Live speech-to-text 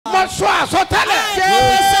Mo sọ àsọtẹ́lẹ̀.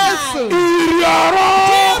 Ìrì ọ̀rọ̀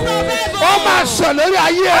ó máa sọ lórí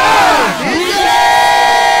ayé ẹ̀.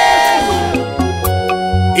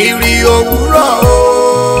 Ìrì òwúrọ̀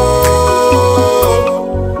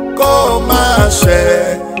kó máa ṣẹ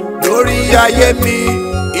lórí ayé mi.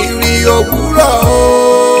 Ìrì òwúrọ̀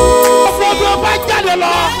Fọ́dún bá jáde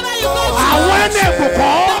lọ, àwọn ẹni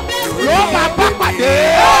ìbùkún ló máa bá pàdé.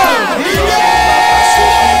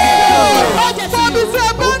 Fọ́dún tí ẹ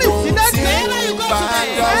bá rìn sí lẹ́gbẹ̀ẹ́,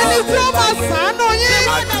 ẹni tí ó máa ṣàánú yín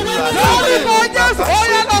lórúkọ Jésù ó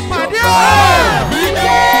yẹ lọ pàdé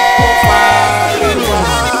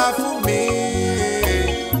fún mi.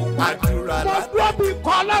 Àdúrà Lọ́bí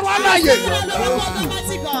kọ́ lọ́wọ́ láyè.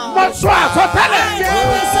 Mo sọ àsọtẹ́lẹ̀.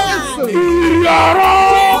 Ìrì ọ̀rọ̀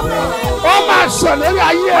ó máa sọ lórí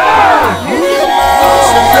ayé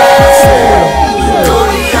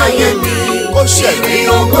lórí ayé mi. Ó ṣẹ̀rí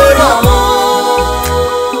òwúrọ̀.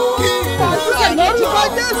 lórúkọ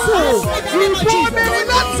Jésù. Ìbọn mi ni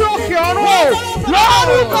láti òkè ọ̀run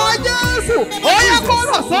lórúkọ Jésù ó yẹ kó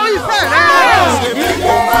rọ̀ sórí ìfẹ́ rẹ̀.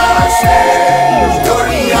 Kó máa ṣẹ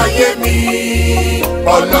lórí ayé mi.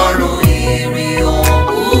 Ọlọ́run ìrì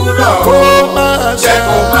òwúrọ̀ kó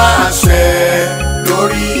máa ṣẹ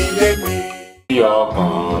lórí ilé mi.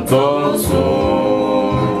 Ọkàn tó ń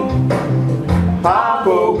sùn,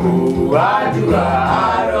 àkókò àdúrà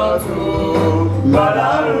àárọ̀ tó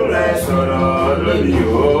Ọlọ́run rẹ̀ sọ̀rọ̀ lórí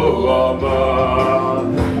ọmọ.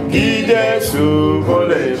 Kí Jésù kó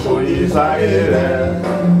lè fòye sáyé rẹ̀.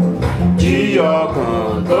 Jí ọkàn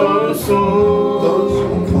tó ń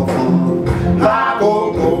sùn,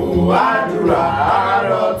 àkókò àdúrà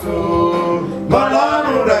àárọ̀ tó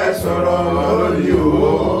Ọlọ́run rẹ̀ sọ̀rọ̀ lórí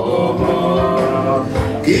ọmọ.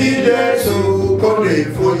 Kí Jésù kó lè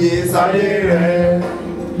fòye sáyé rẹ̀.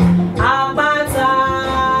 Àpáta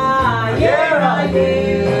ayérayé,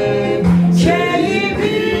 ṣe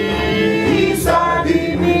ibi ìsádi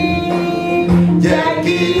mi, jẹ́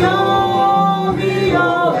kí omi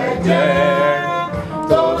ẹ̀jẹ̀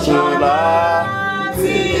tó ṣàn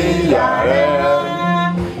láti ìyá rẹ̀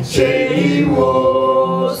ṣe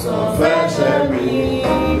ìwòsàn fẹsẹ̀ mi,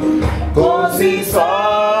 kò sì sọ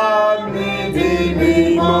mí di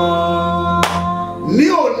mímọ́. Ní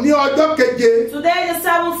òní ọjọ́ keje. Today is the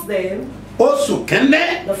 7th day, Oṣù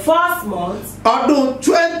kẹ́lẹ́. the first month, Ọdún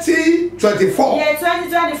 2024. year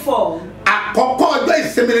 2024. Àkọ́kọ́ ọjọ́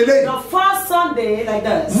ìsinmi lélẹ́yìn. The first Sunday like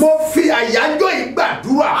this. Mo fi àyájọ́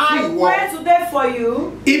ìgbàdúrà fún I ìwọ. pray today for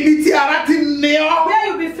you. Ibi tí ara ti ní ọ́. Where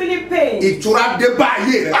you be feeling pain. Ìtura dé bá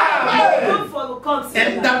ayé rẹ̀. Good for the country.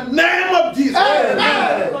 In the name of Jesus.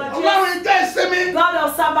 Ọlọ́run ìjọ ìsinmi. God of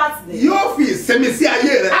Sabbath day. Yóò fi ìsinmi sí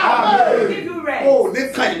ayé rẹ̀. Give you rest. O ò ní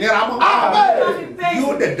kan ìnira mọ́.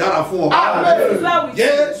 Yóò dẹ̀ dára fún ọ.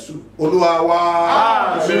 Jésù Olúwa wa.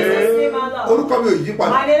 Jesus name our Lord. Orúkọ mi ò yí padà.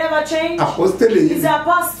 My name never changed. Àpọ́stélì He's yìí. the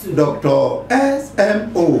apostle. Dr.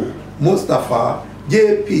 SMO Mustapha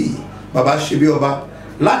JP Babasebioba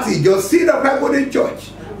láti ìjọ Seed of Christ Golden Church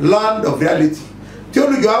Land of Reality tí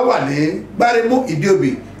olùjọ á wà ní Gbáremú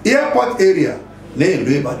Ìdíòbí Airport area ní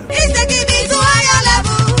ìlú Ìbàdàn.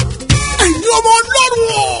 Ẹ̀yin ọmọ Ọlọ́run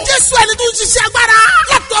o. Jésù ẹni tó ń ṣiṣẹ́ agbára.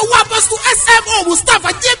 Látọ̀ wá apọ́sítù SMO Mustapha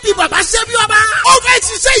JP Babasebioba. Ó fẹ́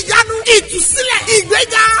ṣiṣẹ́ ìyanu, ìtúsílẹ̀,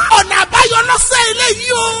 ìgbéga, ọ̀nà àbáyọ lọ́sẹ̀ eléyìí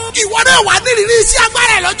o. Ìwọ náà wà nírìírí iṣẹ́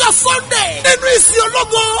agbára ẹ̀ lọ́jọ́ Sunday. Nínú ìsìn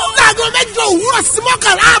ológo, láago 8 òwúrọ̀ sí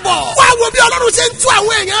 11 àbọ̀. Wá wo bí Ọlọ́run ṣe ń tú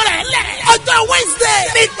àwọn èèyàn rẹ̀ lẹ̀. Ọjọ́ Wednesday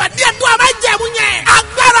ní ìpàdé ẹ̀tọ́ àbájẹ̀mú yẹn.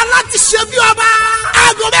 Agbára láti ṣe bí ọba.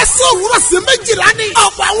 Aago 9 òwúrọ̀ sí 12 ní.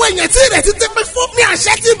 Ọ̀pọ̀ àwọn èèyàn tí ìrètí ti pín fún ní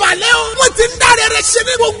àṣẹ ti balẹ̀ o. Wọ́n ti ń dáre rẹ̀ ṣe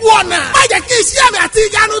ní gbogbo ọ̀nà. Má jẹ́ kí iṣẹ́ àmì àti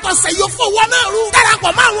ìyanu tọ̀sẹ̀ yóò fowó náà rú.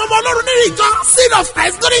 Darapọ̀ mọ́ àwọn ọmọ Ọlọ́run nínú ìjọ Seed of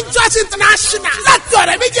Christ Golden Church International. Láti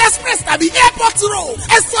ọ̀rẹ́ méjì express tàbí airport road.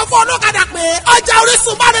 Ẹ sọ fún ọlọ́kadà pé ọjà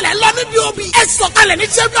Orísun bá rẹ̀ lọ níbi òbí. Ẹ sọ̀kalẹ̀ ní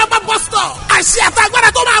ṣẹ́bí ọba bus stop. Àṣẹ àtàgbára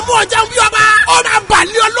tó máa mú ọjà bí ọba. Ó máa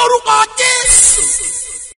bàlẹ́ olórúkọ Jésù.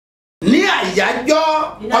 Ní àyájọ́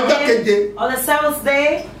ọjọ́ keje. On the 7th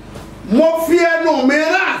day, Mo fi ẹnu mi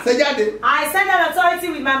rán àṣẹjáde. I send an authority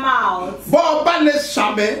with my mouth. Bọ́ ọ bá lè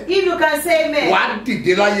ṣàmẹ́. If you can say amen, Wàá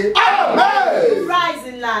dìde láyé. you rise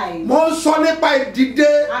in life. Mo ń sọ nípa ìdìde.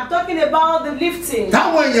 I'm talking about the lifting.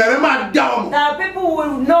 Táwọn èèyàn rẹ̀ máa dá ọmọ. That people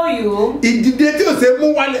will know you. Ìdìde tí ò ṣe mú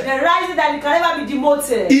wálẹ̀. The rising that you can never be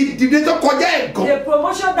demoted. Ìdìde tó kọjá ẹ̀gàn. The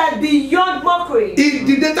promotion that beyond mockery.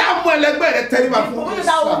 Ìdìde tá a mú ẹlẹgbẹ́ rẹ̀ tẹríba The fún. promotion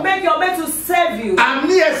that will make your mate to serve you.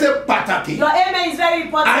 Àmì ẹ̀ ṣe pàtàkì. Your amen is very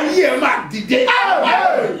important. Ayé ẹ̀ máa dìde.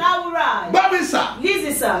 Laura, Gbọ́mi sà.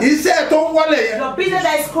 listen sir. Iṣẹ́ tó ń wọlé yẹn. Your business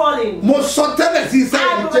that is crawling. Mo sọ tẹ́lẹ̀ sí iṣẹ́ I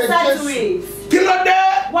ìjẹ́ prophesy to Jésù. it. Kí ló dé?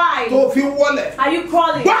 Why? Tó fi ń wọlé. Are you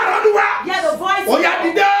crawling? Gbọ́dọ̀ dùn wá. Hear the voice. Ó yá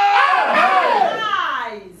dìde.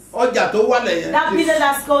 ọjà tó wálẹ̀ yẹn. That business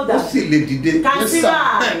that's called ó that. sì lè dìde. Can see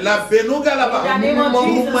that. La benu galaba. In the name of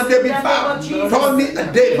Jesus. Olùmọdé bí In the fa. name of Jesus. Tọ́ni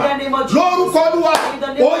Adéba. In the name of Jesus. Lórúkọ Olúwa. In the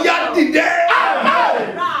name Ó of yá Jesus. dìde. Rise.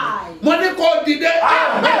 Mo ní kó dìde.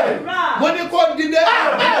 Mo ní kó dìde.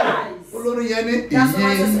 Rise. Olórí yẹn ní That's what I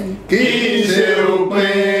èyí said. kì í ṣe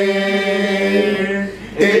òpin.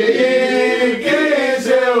 Èyí kì í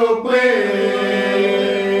ṣe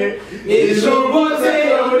òpin. Ìṣubú tí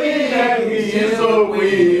orí ẹ̀ kì í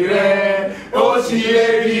sópin rẹ̀, ó sì lè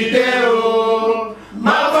dìde o.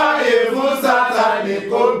 Má fàyè fún Sátánì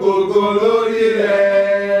kó gbogbo lórí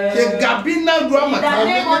rẹ̀. Ṣé Gàbínà Grọ́mà In the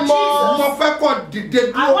name of Jesus. mo fẹ́ kọ́ dìde I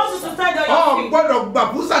dúró. want you to stand on Ọ your feet. gbọ́dọ̀ gbà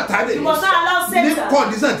fún Sátánì. You must not allow Ní Satan.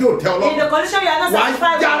 kọ́ndíṣàn tí ò tẹ́ ọ In the lọ́wọ́. condition you are not Wà á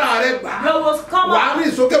satisfied jára with, rẹ gbà. you will come Wà á up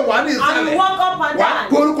rìn sókè, wà á rìn and ìsàlẹ̀. you walk up and Wà á down.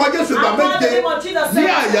 porúkọ Jésù ìgbà And call the méje. name of Jesus Ní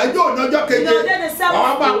seven àyájọ́ ọ̀nàjọ́ keje. In the day the seventh Wà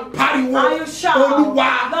á máa pariwo. and you shout,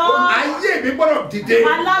 Olúwa, Lord, ayé mi gbọ́dọ̀ dìde.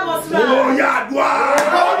 my love must rise. Ó yá àdúrà.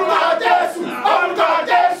 Orúkọ Jésù, orúkọ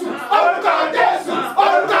Jésù, orúkọ Jésù,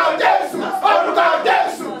 orúkọ Jésù, orúkọ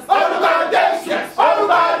Jésù, orúkọ Jésù,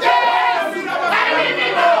 orúkọ Jésù. Ẹ̀mí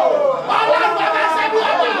mímọ́, Ọlọ́run bàbá ṣẹ́bi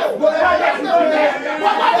ọmọ. Wọ́n bá dé dìde,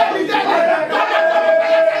 wọ́n bá dé dìde, wọ́n bá dé dìde,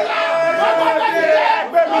 wọ́n bá dé dìde,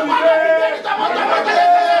 wọ́n bá dé dìde, tọmọtọmọ tẹ̀lé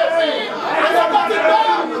sí. Àjọpọ̀ ti gbọ́,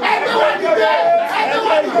 ẹgbẹ́ wọn dìde, ẹgbẹ́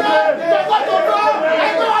wọn dìde, tọkọtọkọ,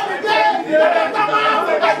 ẹgbẹ́ wọn dìde, tọmọtọmọ,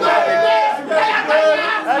 ẹgbẹ́ wọn dìde, ẹ̀yàkọ̀yà,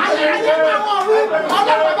 ayẹyẹ máa wọ̀ ọ̀run.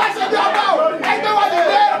 Ọlọ́run bàbá ṣẹ́bi ọmọ, ẹgbẹ́ wọn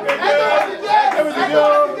dìde, ẹgbẹ́ wọn dìde, ẹgbẹ́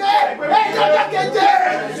wọn dìde, ẹ̀yàkọ̀yà keje.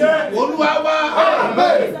 Olúwa wá.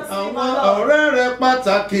 Àwọn ọ̀rẹ́ rẹ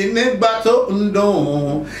pàtàkì nígbà tó ń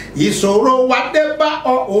dùn. Ìṣòro wa dé bá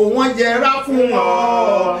ọ, òun yẹra fún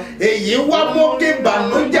ọ. Èyí wá mú kí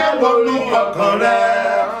ìbànújẹ́ wọnú ọkàn rẹ.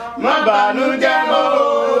 Má bànújẹ́ mọ́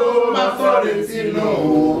o, má sọ̀rọ̀ sínú.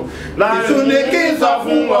 Ìtúni kí n sọ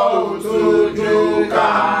fún ọ òtújú ká.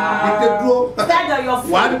 Dìde dúró. Stand on your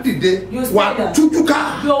Wà á feet. dìde. You Wà á stand up. tújú ká.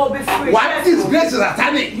 You will be free. Wà á disgrace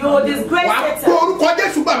Sátánì. You will disgrace Wà á Satan. kó orúkọ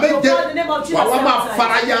Jésù gbà méje. You call the name of Jesus Wà á máa seven times.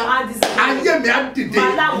 faraya. And disgrace. Ayé mi á dìde. My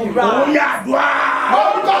life will rise. Ó yá àdúrà.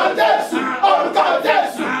 Orúkọ Jésù, orúkọ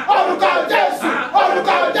Jésù, orúkọ Jésù,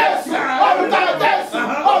 orúkọ Jésù, orúkọ Jésù,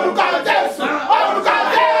 orúkọ Jésù, orúkọ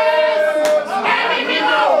Jésù. Ẹ̀mí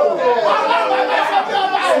mímọ́ o, Ọlọ́run bàbá ṣẹ́bi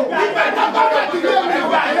ọmọ o. Ìgbà tó gbọ́dọ̀ dìde,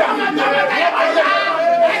 ìgbà tó gbọ́dọ̀ dìde,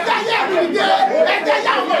 ẹ̀jẹ̀ yẹ mi dìde, ẹ̀jẹ̀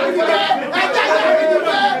yẹ mi dìde, ẹ̀jẹ̀ yẹ mi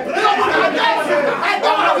dìde. Orúkọ Jésù,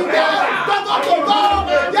 ẹ̀jẹ̀ wà dìde, tọkọtọkọ,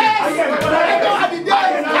 Jésù, ẹ̀jẹ̀ wà dìde,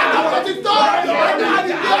 àkókò ti tó, ẹ̀jẹ̀ wà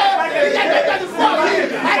dìde, ìyẹn tẹ̀tẹ̀ ti fọ́ mi,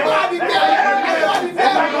 ẹ̀jẹ̀ wà dìde, ẹ̀jẹ̀ wà dìde.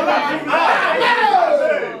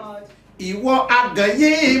 Ìwọ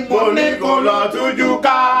àgànyé Mo ní kó lọ tújú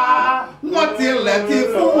ká. wọ́n tilẹ̀ ti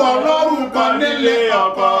fún ọ lórúkọ nílé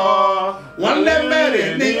ọkọ. Wọ́n lé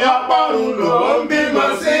mẹ́rin ní ọpọ́run lòó ń bímọ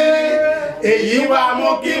sí. Èyí wá mú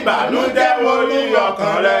kí ìbànújẹ́ wọlé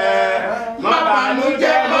ọkàn rẹ̀. Má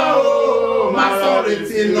bànújẹ́ mọ́ o, má sọ̀rọ̀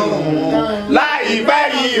tìǹù. Láìpẹ́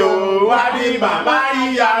yìí o, wá ní màmá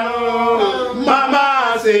ìyanu. Màmá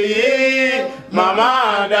Ṣèyí, màmá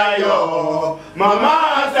Dayọ̀, màmá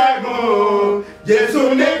Ṣẹ́gun. Jésù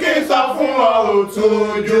ní kí n sọ fún ọ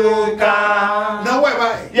òtújú ká. Náwó ẹ̀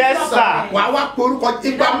báyìí. Yes sir. Wàá wá porúkọ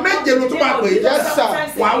ìgbà méje ló tún máa pè é. Yes, sir.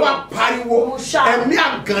 Wàá wá pariwo ẹ̀mí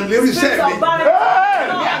àgàn lérí iṣẹ́ mi.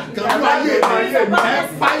 Ẹ̀mí àgàn ló ayé mi. Ẹ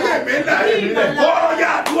fàyè mi lẹ̀. Ó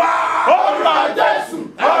yá àdúrà. Orúkọ Jésù,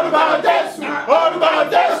 orúkọ Jésù, orúkọ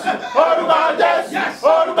Jésù, orúkọ Jésù,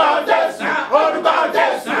 orúkọ Jésù, orúkọ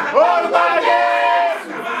Jésù, orúkọ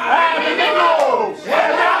Jésù. Ẹ̀mí mímọ́ o,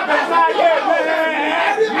 ẹ̀mí àgbẹ̀sẹ̀ ayé mi,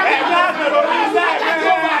 ẹ̀mí àgbẹ̀sẹ̀ orí iṣẹ́ mi,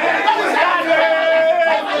 jáde,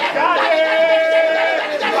 jáde,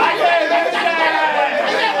 ayé mi jẹ́,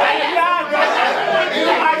 ẹ̀mí àgbẹ̀sẹ̀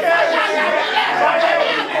ayé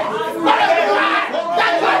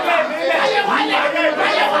mi.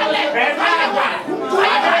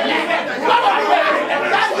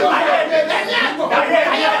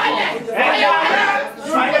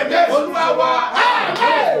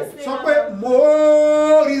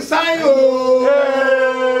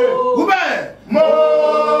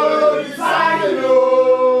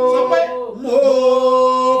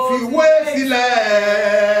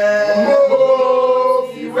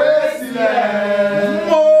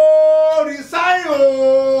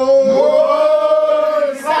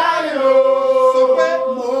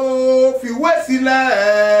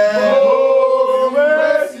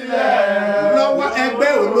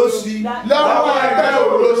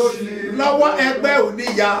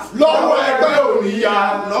 ya. lọ́wọ́ ẹgbẹ́ òníyà.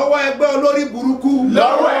 lọ́wọ́ ẹgbẹ́ olórí burúkú.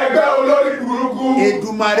 lọ́wọ́ ẹgbẹ́ olórí burúkú.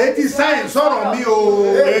 Èdùmàrè ti sáyìn sọ̀rọ̀ mi o.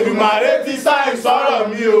 Èdùmàrè ti sáyìn sọ̀rọ̀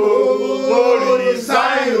mi o. Lórí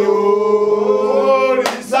sáyìn o.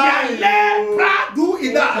 Lórí sáyìn o. Yàlẹ́ Pradu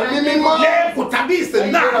ìdá. Lẹ́kùn tàbí ìsìn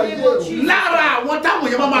náà. Lára àwọn táwọn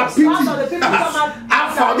yẹn máa pìtì.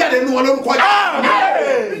 Àfọ̀jáde nínú wọn lórúkọ yẹn.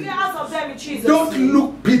 Don't look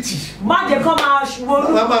pity. Má jẹ́ kó máa ṣùwọ́n.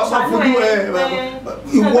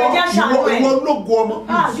 Ìwọ lógo ọmọ.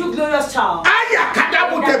 You glorious child. Àyà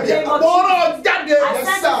kàdábù tẹ̀bi ẹ̀. Ọ̀rọ̀ jáde.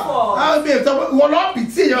 Ìwọ lọ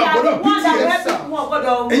pìtì yẹn. Ọ̀gbọ́dọ̀ pìtì yẹn.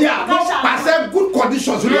 Ẹ̀yà wọ́n pàṣẹ good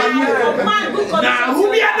conditions ló yẹ. Na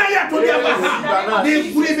rúbí ẹ̀dáyà tó yẹ bá ha. Ní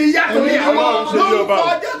ìfúnni yá tó yẹ. Lórúkọ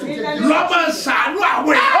Jésù. Lọ́mọ ṣàánú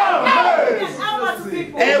àwẹ̀.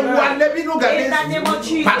 Ewa lebinu gale.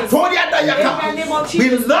 Patoria da yaka.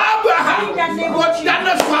 Bilaba ha. What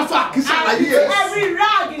dana swaso akisa la ye.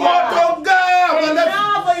 Otoga wala.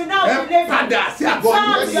 Pada si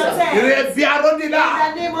agoni. Rebi arodila.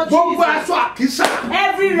 Gbogbo aṣọ akisa.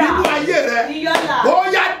 Nínú ayé rẹ. Ó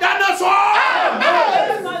yá dáná sọ.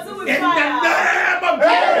 In the name of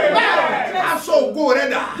Jesus. Aṣọ ògo rẹ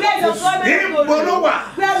dà. Ìbọnúwà.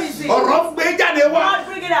 Ọ̀rọ̀ ń gbé jáde wá.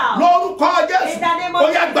 Lórúkọ Jésù. Ó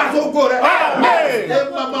yá gbà sógo rẹ. Ó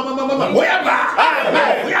yá gbà.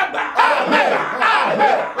 Ó yá gbà.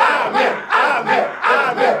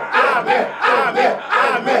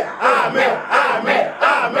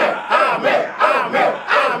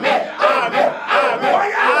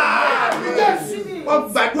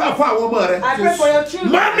 Gbàdúrà fún àwọn ọmọ rẹ.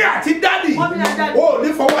 Mami àti dádì. Ó ní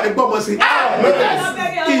fọwọ́ rẹ gbọ́mọ sí.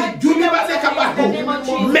 Ìjúlí bá ní kaba kó.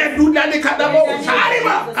 Mẹ́dú dání kadàbọ̀.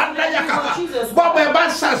 Sáríwá kàdáyà kaba. Bọ́mọ ẹ bá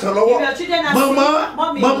ṣàṣàn lọ́wọ́.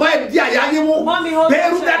 Mama ẹ di àyà yín mú.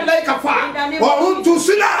 Bẹ́ẹ̀rù dáadáa kafa. Ọ̀run tù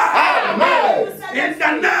sílẹ̀. In the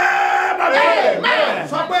name of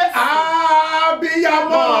Jesus. Sọ pé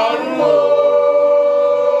àbíyamọ ọ̀run o.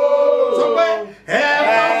 Sọ pé ẹ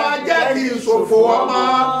máa jẹ́ kí n ṣòfò ọmọ.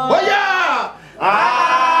 Bóyá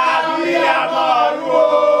àbíyamọ ọ̀run o.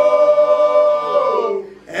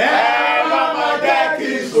 Ẹ máa jẹ́ kí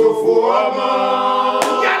n ṣòfò ọmọ.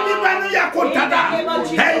 Yálí bẹ́ẹ̀ ni yẹ kó dada.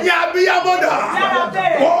 Ẹ̀yin àbíyamọ dà.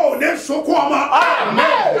 Ó ní sunkún ọmọ.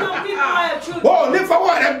 Ó ní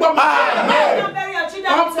fọwọ́ rẹ gbọ́ mọ́.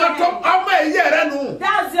 Ọmọ ẹ̀yẹ rẹ nù.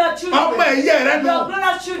 Ọmọ ẹ̀yẹ rẹ nù.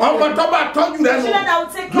 Ọmọ tó bá tọ́jú rẹ nù.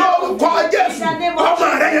 Lórúkọ Jésù. Ọmọ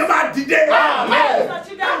rẹ yẹn máa dìde.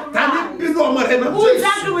 Tani bínú ọmọ rẹ náà.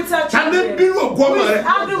 Tani bínú ògùn ọmọ rẹ.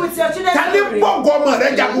 Tani gbọ́ngàn ọmọ rẹ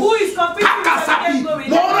jagun. Kàkàsàbí.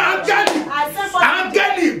 Mọ̀rọ̀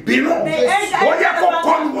áńgẹ́lì bínú. Ó yẹ kó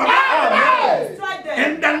kọlu wọn.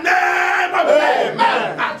 In the name of Jesus.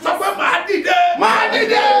 Sọ pé màá dìde. Màá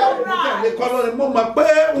dìde. Mo mọ̀ pé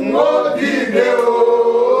n ó dìde o.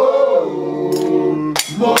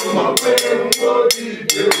 Mo mọ̀ pé n ó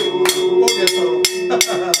dìde o.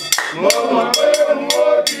 Mo mọ̀ pé n ó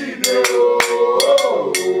dìde o.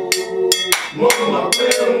 Mo mọ̀ pé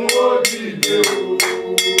n ó dìde o.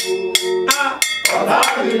 Ọ̀tá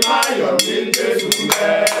mi máa yọ̀ mí Jésù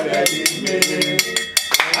bẹ́ẹ̀ ni mi.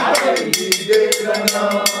 Ayé mi dé dáná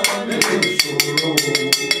nínú ìṣòro.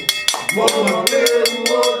 Mo mọ̀ pé n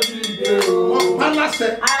ó dìde o. Wọ́n pa láṣẹ.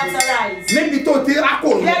 Níbi tó ti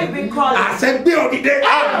rákòrò. Àṣẹ gbé ọ dìde.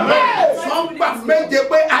 Sọ́ngbà méje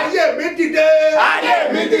pé ayé mi dìde. Ayé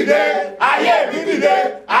mi dìde. Ayé mi dìde.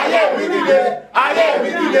 Ayé mi dìde. Ayé mi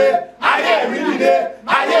dìde. Ayé mi dìde.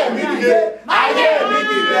 Ayé mi dìde. Ayé mi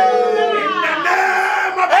dìde.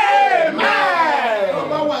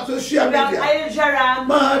 Social media.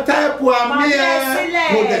 Máa táìpù àmì ẹ̀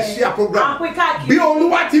kò lè ṣe program. Bí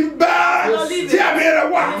Olúwa ti ń bẹ́ tí àmì rẹ̀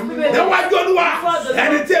wà níwájú Olúwa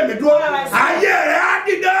ẹni tí èmi dúró ayé rẹ̀ á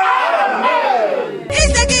dìde. He's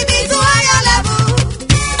taking me to higher level.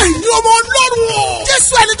 Ẹ̀yin ọmọ Ọlọ́run o.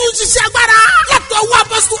 Jésù ẹni tó ń ṣiṣẹ́ agbára. Látọ̀ wá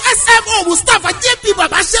Apostle SMO Mustapha JP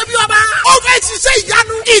Babasebioba. Ó fẹ́ ṣiṣẹ́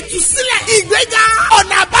ìyanu, ìtúsílẹ̀, ìgbéga,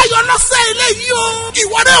 ọ̀nà àbáyọ lọ́sẹ̀ eléyìí o.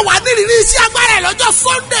 Ìwọ náà wà nírìírí iṣẹ́ agbára ẹ̀ lọ́jọ́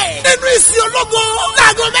Sunday. Nínú ìsìn ológo,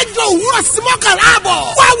 láago 8 òwúrọ̀ sí 11 àbọ̀.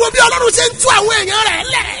 Wá wo bí Ọlọ́run ṣe ń tú àwọn èèyàn rẹ̀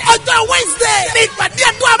lẹ̀. Ọjọ́ Wednesday ní ìpàdé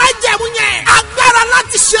ẹ̀tọ́ àbájẹ̀mú yẹn. Agbára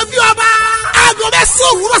láti ṣe bí ọba. Aago 9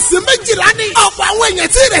 òwúrọ̀ sí 12 ní. Ọ̀pọ̀ àwọn èèyàn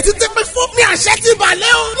tí ìrètí ti pín fún ní àṣẹ ti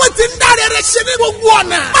balẹ̀ o. Wọ́n ti ń dáre rẹ̀ ṣe ní gbogbo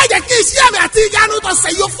ọ̀nà. Má jẹ́ kí iṣẹ́ àmì àti ìyanu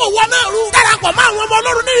tọ̀sẹ̀ yóò fowó náà rú. Darapọ̀ mọ́ àwọn ọmọ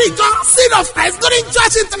Ọlọ́run nínú ìjọ Seed of Christ Golden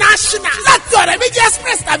Church International. Láti ọ̀rẹ́ méjì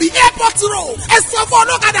express tàbí airport road. Ẹ sọ fún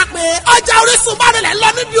ọlọ́kadà pé ọjà Orísun bá rẹ̀ lọ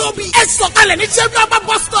níbi òbí. Ẹ sọ̀kalẹ̀ ní ṣẹ́bí ọba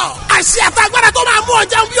bus stop. Àṣẹ àtàgbára tó máa mú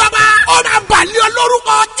ọjà bí ọba. Ó máa bà lé ọ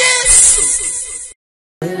lórúkọ Jésù.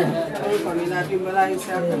 Abímbọ́lá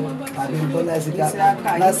Isiaka. Abímbọ́lá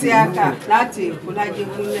Isiaka láti Èkó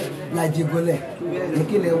Lájégúnlẹ̀. Lájégúnlẹ̀.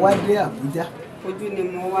 Kí lẹ wá dé Àbújá? Ojú ni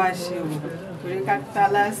mo wá ṣe o. Torí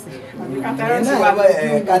kátàláìsì. Àbí kátàláìsì wà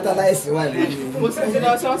lójú. Kátàláìsì wà lójú. Mo sì ti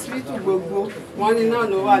lọ sí hospital gbogbo. Wọ́n ní náà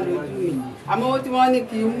ló wà lójú mi. Àmọ́ owó tí wọ́n ní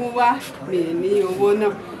kí n mú wá mi ní owó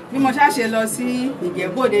náà. Bí mo ṣáṣe lọ sí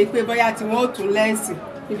Ìjẹ̀bú-Òde pé bóyá tí wọ́n ó tún lẹ́sìn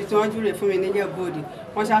níbi tí wọ́n júre fún mi ní Ìjẹ̀bú-Òde.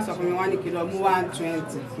 Wọ́n ṣàsọ fún mi wọ́n ní kí lọ mú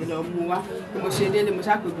 120 kí lọ mú wá. Bí mo ṣe délé mo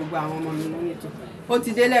ṣàpè gbogbo àwọn ọmọ mi lónìí tó. Ó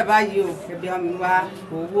ti délẹ̀ báyìí o, ẹbí mi wá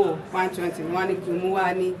owó 120 wọ́n ní kí n mú wá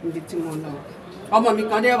ní ibi tí mo lọ. Ọmọ mi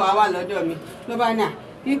kan dẹ̀ wà lọ́dọ̀ mi ló bá ní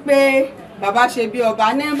wípé Babasebioba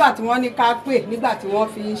nẹ́mbà tí wọ́n ní ká pè nígbà tí wọ́n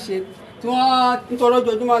fi ń ṣe tí wọ́n nítorí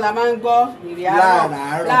ojoojúmọ́ la máa ń gbọ́ ìrì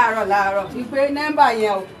àárọ̀ láàárọ̀ wípé nẹ́mbà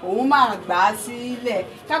yẹn òun máa gbà á sílẹ̀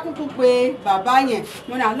kákúkú pé bàbá yẹn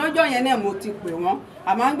mo ní lọ́jọ́ yẹn náà mo ti pè wọ́n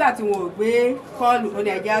àmọ́ nígbà tí wọn ò gbé kọ́ọ̀lù ó ní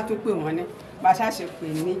ẹjẹ́ tó pè wọ́n ní bá a ṣàṣe pè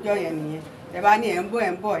níjọ́ yẹn nìyẹn ẹ bá ní ẹ̀ ń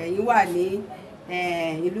bọ̀ ẹ̀yin wà ní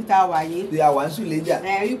ìlú tá a wà yìí. Bí àwa ń Sùlẹ́jà.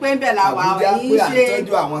 Wípé ń bẹ̀ la wà yìí ṣe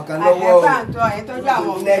àtọ́jú àwọn kan lọ́wọ́ o. Àtọ́jú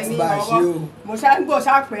àwọn ọ̀gbẹ́ ní ọwọ́. Mo ṣá ń gbò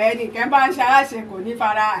ṣàpẹ́ ẹnì kẹ́ bá ń ṣe aláṣẹ kò ní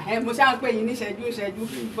fara mo ṣá ń pè yín ní ìṣẹ́jú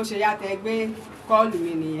bó ṣe yàtọ̀ gbé kọ́ọ̀lù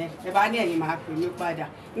mi nìyẹn. Ẹ bá ní ẹ̀yin máa pè mí padà.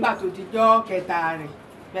 Nígbà tó dijọ́ kẹta rẹ̀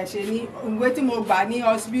bẹ̀ ṣe ní ìwé tí mo gbà ní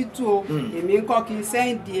hospital o èmi ń kọ́ kí n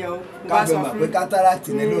sẹ́ǹdì ẹ o. Kábẹ̀ mà pé cataract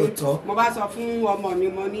ní lóòótọ́. Mo bá sọ fún ọmọ mi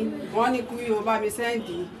mo ní wọ́n ní kí o bá mi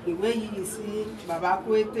sẹ́ǹdì ìwé yìí sí bàbá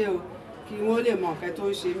Kúété o kí wọ́n lè mọ nǹkan tó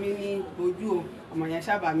ń ṣe mí ní ojú o. Ọmọ yẹn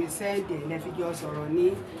ṣàbà mi sẹ́ǹdì ẹ̀ lẹ́fíjọ́ sọ̀rọ̀ ní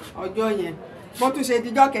ọjọ́ yẹn. Bó tún ṣe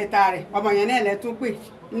dijọ́ kẹta rẹ̀ ọmọ yẹn náà lẹ́tún pè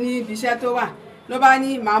ní ibi iṣẹ́ tó wà ló bá ní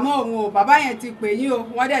màmá òun o bàbá yẹn ti pè yín o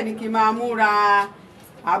wọ́n dẹ̀ ní kí n máa múra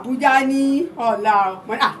Àbújá ní ọ̀la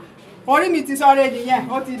orí mi ti sọ̀rọ̀ nìyẹn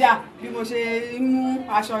ó ti dà bí mo ṣe mú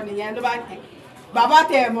aṣọ nìyẹn ló bá bàbá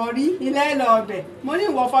tẹ mọ̀ rí ilé lọ ọbẹ̀ mo ní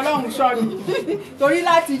ìwọ fọlọ́run ṣọ́ọ̀rì torí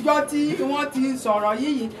látijọ́ tí wọ́n ti sọ̀rọ̀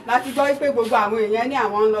yìí látijọ́ pé gbogbo àwọn èèyàn ní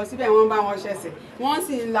àwọn ń lọ síbẹ̀ wọ́n bá wọn ṣẹ̀ṣẹ̀ wọ́n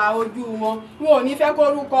sì ń la ojú wọn wọn ò ní fẹ́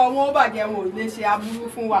kórúkọ wọn ó bàjẹ́ wọn ò lè ṣe aburú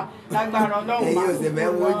fún wa lágbára Ọlọ́run máa ń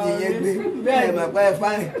fún wọn bẹ́ẹ̀ ẹ̀ mà pa ẹ̀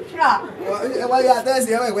fáìn ẹ wá yà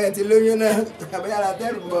tẹ́sí ẹ̀wọ̀n ìwé ti lóyún náà àbẹ́yàrá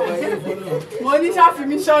tẹ́rù bọ̀bọ̀ yìí fún náà. mo ní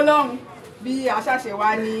ṣàfihàn ṣọ́lọ́run bí aṣáṣe wá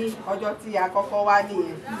ní ọjọ́ tí a kọ́kọ́ wá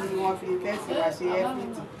nìyẹn ni wọ́n fi tẹ́sí wá ṣe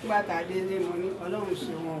ẹ́fíìtì nígbà tá a délé mo ní Ọlọ́run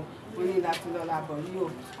ṣe wọn ó ní láti lọ làbọ̀ yìí o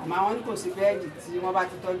àmọ́ àwọn ní kò sí bẹ́ẹ̀dì tí wọ́n bá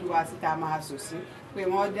ti tọ́jú wa síta máa sùn sí pé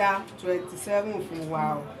wọ́n dá 27 fún wa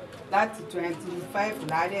o láti 25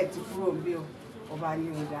 lálẹ́ ti kúrò bí o ọba ní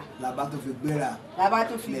ọjà. làbá tó fi gbéra. làbá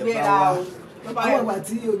tó fi gbéra o. àwọn àgbà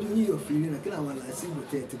tí ojú yìí ò fi ríran kí làwọn làásìgbò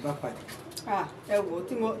tẹ ẹ ti bá pàdé. ẹ wò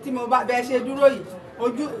tí mo bá bẹ ṣe dúró yìí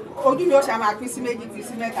ojú mi ó ṣe máa pín sí méjì tí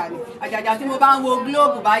sí mẹ́ta ni àjàjà tí mo bá ń wo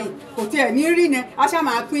gílóòbù báyìí kò tiẹ̀ ní rí nẹ a ṣá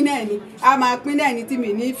máa pín náà ni a máa pín náà ni tí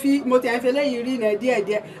mi ní fi mo tiẹ̀ ń fi eléyìí rí nẹ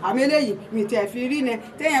díẹ̀díẹ̀ àmì eléyìí mi tiẹ̀ fi rí nẹ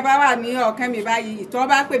téèyàn bá wà ní ọ̀kẹ́ mi báyìí ìtọ́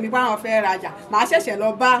bá pè mí báwọn fẹ́ rajà màá ṣẹ̀ṣẹ̀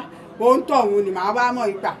lọ bá òǹtọ̀ òun ni màá wá mọ̀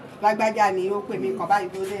ìgbà lágbájá ni ó pè mí kan báyìí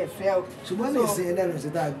ló lè fẹ́ o. ṣùgbọ́n lè ṣe ẹlẹ́nu sí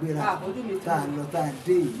tá a gbéra tá a lọ tá a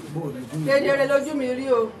dé ìbò lójú mi. kedere lójú mi rí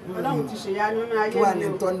o Ọlọ́run ti ṣèyá nínú ayé mi o. wà ní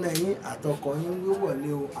tọ́nà yín àtọkọ yín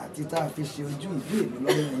wíwọlé o àti tá a fi ṣe ojú ìlú èmi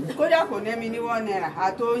lọ́wọ́ yín. kódà kò ní mi ní £1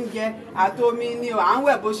 àtóúnjẹ àtomi ni o à ń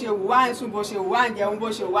wẹ̀ bó ṣe wù wá ń sùn bó ṣe wù wá ń jẹun bó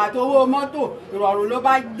ṣe wù wá àtowó mọ́tò ìrọ̀rùn ló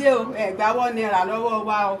bá dé o ẹ̀gbá £1 lọ́wọ́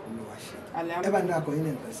wa o. ẹ bá ní akọ̀yìn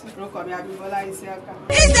náà nǹkan sí. orúkọ mi Abímbọ́lá Isiaka.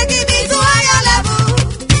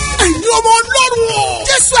 ẹ̀yin ọmọ Ọlọ́run o.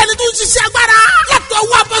 Jésù ẹni tó ń ṣiṣẹ́ agbára. látọ̀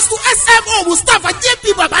wọ apọ́sítù SMO Mustapha JP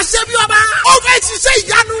Babasebioba. ó fẹ́ ṣiṣẹ́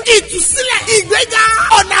ìyanu ìtúsílẹ̀ ìgbéga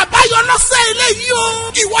ọ̀nà àbáyọ lọ́sẹ̀ eléyìí o.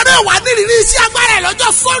 ìwọ náà wà nírìírí iṣẹ́ agbára ẹ̀ lọ́jọ́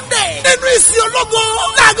Sunday. nínú ìsìn ológo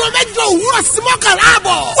láago 8 òwúrọ̀ sí 11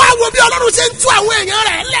 àbọ̀. wá wo bí Ọlọ́run ṣe ń tú àwọn èèyàn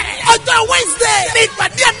rẹ̀ lẹ̀. ọjọ́ Wednesday ní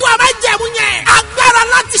ìpàdé ẹ̀tọ́ àbájẹ̀mú yẹn. agbára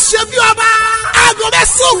láti ṣe bí ọba. aago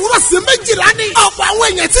 9 òwúrọ̀ sí 12 ní. ọ̀pọ̀ àwọn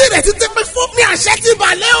èèyàn tí ìrètí ti pín fún ní àṣẹ ti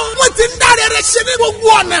balẹ̀ o. wọ́n ti ń dáre rẹ̀ ṣe ní gbogbo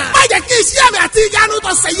ọ̀nà. má jẹ́ kí iṣẹ́ àmì àti ìyanu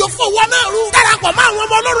tọ̀sẹ̀ yóò fowó náà rú. darapọ̀ mọ́ àwọn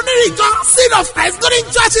ọmọ Ọlọ́run nínú ìjọ Seed of Christ Golden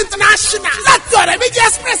Church International láti ọ̀rẹ́ méjì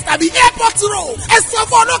express tàbí airport road. ẹ sọ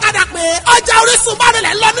fún ọlọ́kadà pé ọjà Orísun bá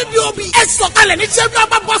rẹ̀ lọ níbi òbí. ẹ sọ̀kalẹ̀ ní ṣẹ́bí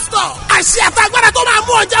ọba bus stop. àṣẹ àtàgbára tó máa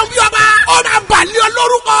mú ọjà bí ọba ó máa bàlẹ́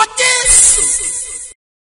olórúkọ Jésù.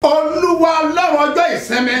 Olúwa Ọlọ́run ọjọ́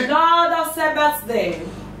ìsinmi. Lord of Sabbath day.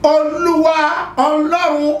 Olúwa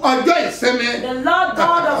Ọlọ́run ọjọ́ ìsinmi. The Lord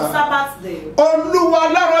God of Sabbath day. Olúwa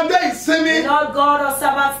Ọlọ́run ọjọ́ ìsinmi. The Lord God of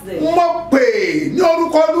Sabbath day. Mo pè ní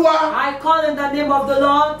orúkọ Olúwa. I call in the name of the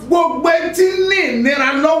Lord. Gbogbo etí ní ìnira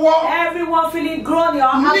lọ́wọ́. Everyone feeling grown your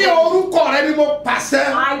heart. Ní orúkọ rẹ ni mo pàṣẹ.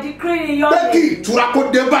 I decree in your pé kí name. ìtura kó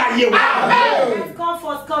dé bá ayé wa. Let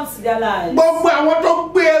comfort comes to their lives. Gbogbo àwọn tó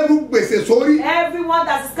gbé ẹrù gbèsè sórí. Everyone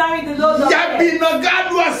that is carrying the load of Yabi na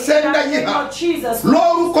gadu asenda in the name yiha. of Jesus.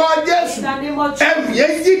 Lórúkọ Jésù. In the name of Jesus. Ẹrù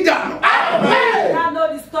yẹn yí dànù. That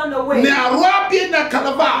load is turned away. Ní àrùn àbí na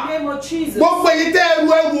kàlàbà. In the name of Jesus. Gbogbo èyí tẹ́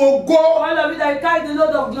ẹrù ògo. All of you that you carry the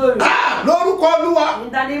load of glory. Lórúkọ Olúwa.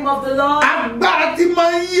 In the name of the Lord. Agbára tí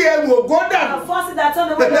máa ń yí ẹrù ògo dànù. The forces that turn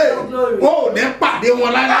away the load of glory. O ò ní pàdé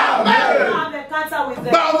wọn lára. Have encounter with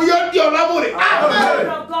them. Báwo yóò di ọ̀làmúrè?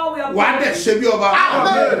 Wà á dẹ̀ ṣe bí ọba.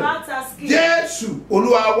 Jésù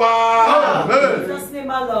Olúwa wa. Jesus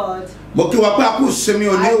name our Lord. Mo kí wa pé a kú sinmi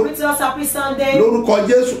òní I o. greet us happy Sunday. Lórúkọ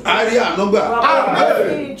Jésù a rí àánú gbà.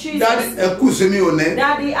 Dádì ẹ kú sinmi òní.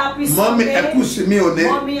 Daddy happy Mọ́mí Sunday. ẹ kú sinmi òní.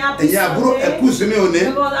 Mommy happy Ẹ̀yin àbúrò ẹ kú sinmi òní.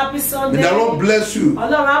 Everyone happy Sunday. May the Lord bless you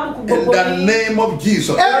Ọlọ́run á bùkún in gbogbo the yín. name of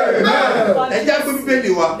Jesus. Ẹ já gbé Bíbélì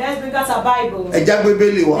wa. Let's bring out our Bible. Ẹ já gbé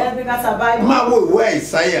Bíbélì wa. Let's bring out our Bible. Máa wo ìwé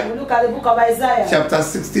Àìsáyà We look at the book of Isaiah. chapter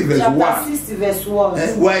 60 verse Chapter 1. 60 verse 1.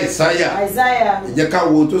 Ìwé Àìsáyà. Isaiah. Ẹ jẹ́ ká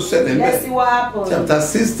wo ohun tó ṣẹlẹ̀ Let's see ńbẹ̀. what happened. Chapter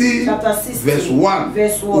 60 Chapter 60 verse 1.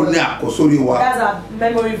 verse Ó 1. ní àkósórí wa. That's our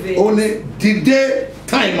memory verse. Ó ní dìde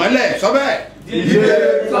tàn ìmọ́lẹ̀ sọ bẹ́ẹ̀. Dìde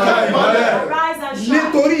tàn ìmọ́lẹ̀. Rise and shine.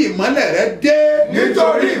 Nítorí ìmọ́lẹ̀ rẹ dé.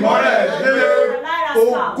 Nítorí ìmọ́lẹ̀ dé. The light has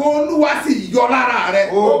Ògo come. Olúwa sì yọ lára rẹ.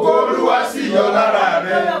 Ògo Olúwa sì yọ lára The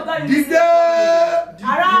glory rẹ. of God is Dìde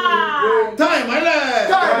Arise. tàn ìmọ́lẹ̀.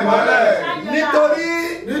 Tàn ìmọ́lẹ̀.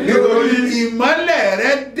 Nítorí ìmọ́lẹ̀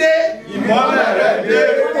rẹ dé. Ìmọ́lẹ̀ rẹ dé.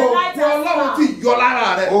 Ògo Ọlọ́run sì yọ lára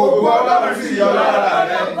rẹ. Ògo Ọlọ́run sì yọ lára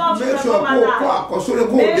rẹ. Make sure kó o kó àkọsórí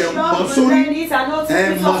kó o dẹ̀ mọ̀ sórí.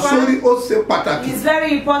 Mọ̀ sórí ó ṣe pàtàkì. It's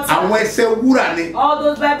very important. Àwọn ẹsẹ̀ wúrà ni. All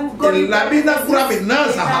those Bible going Ìlàbínà kúrà mi náà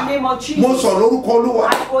sàhà. Mo sọ lórúkọ Olúwa.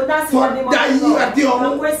 Tọ́jà yí àti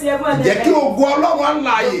ọ̀hún. Jẹ́ kí ògo Ọlọ́run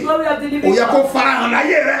àlàyé. Ó yẹ kó farahàn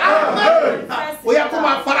láyé rẹ. Ó yẹ kó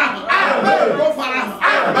máa farahàn. Kó farahàn.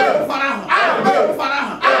 Kó farahàn. Kó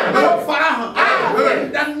farahàn. Kó farahàn.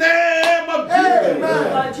 In the name of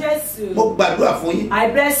Jesus. Mo gbàdúrà fún yín. I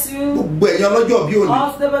bless you. Gbogbo ẹ̀yin ọlọ́jọ́ bí òní.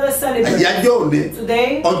 All the brothers celebrate. Àyájọ́ òní.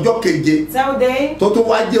 Today. Ọjọ́ keje. 7th day. Tó tún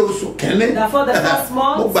wá jẹ́ oṣù kẹ́lẹ́. For the first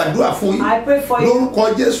month. Mo gbàdúrà fún yín. I pray for you.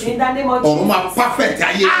 Lórúkọ Jésù. In the name of Jesus. Ọ̀run máa perfect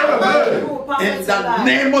ayé. In the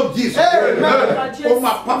name of Jesus. Ó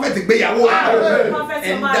máa perfect ìgbéyàwó.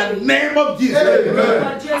 In the name of Jesus.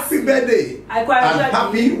 Happy birthday and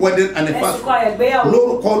happy wedding anniversary.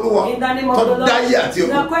 Lórúkọ Olúwa. Tó dáyé àti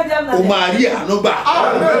ọ̀run. Ó máa rí àánú gbà.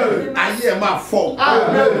 Ayé ẹ̀ máa fọ̀.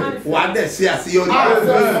 Wàá dẹ̀ ṣe àṣeyọrí.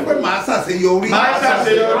 Pé màá ṣàṣeyọrí.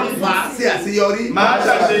 Màá ṣe àṣeyọrí.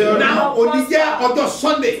 Now òní jẹ́ ọjọ́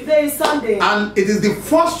Sunday. Today is Sunday. And it is the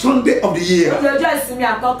first Sunday of the year. Ọjọ́ ìsinmi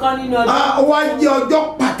àkọ́kọ́ nínú ọdún. Ó wá jẹ́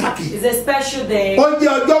ọjọ́ pàtàkì. It's a special day. Ó jẹ́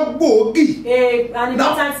ọjọ́ gbòógì. An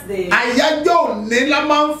important day. Àyájọ́ òní la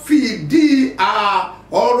máa ń fi ìdí ọ̀rọ̀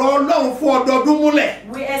Ọlọ́run fún ọdọọdún múlẹ̀.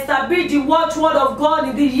 We establish the watchword of God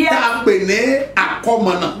in the year. Tá a pè ní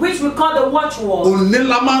àkọmọ̀nà. Which we call the watchword. Òní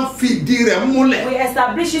la máa ń fi ìdí rẹ̀ múlẹ̀. We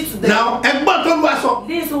establish it today. Now ẹgbọ́n tó lù wá sọ.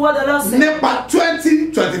 This is what the Lord said. Nípa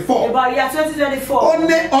 2024. About year 2024. Ó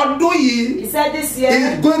ní ọdún yìí. He said this year.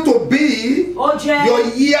 Is going to be Ó jẹ́ your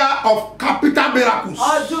year of capital miracles.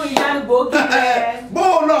 ọdún ìyanu gbòógì rẹ̀. Bó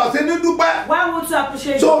o lọ ṣe ní dúpẹ́. Why would you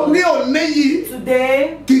appreciate So God? ní òní yìí.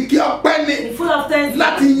 Today. Kìkì ọpẹ́ ni. In full of thanksgiving.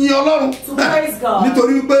 Láti yin Ọlọ́run. To praise God.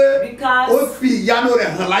 Nítorí pé Because ó fi ìyanu rẹ̀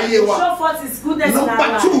hàn láyé wa. show forth his goodness in our Number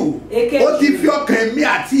life. 2, ó ti fi ọkàn mi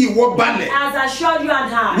àti ìwọ balẹ̀. As I assured you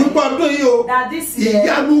and I. Nípa ọdún yìí o, That this year.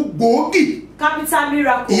 ìyanu gbòógì. Capital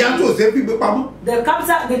miracle. Ìyanu tó ṣe fi gbé pamọ́. The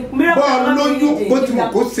miracle Bọ́ọ̀ lóyún bó ti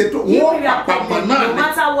wù kó ṣe tó. Wọ́n pàpàmọ̀ náà no ni.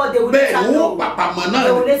 matter what they will Bẹ́ẹ̀ later wọ́n know. pàpàmọ̀ They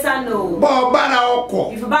náà will ni. later know. Bọ́ọ̀ bára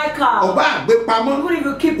ọkọ̀. If you buy car. Ọba àgbé pamọ́. Even if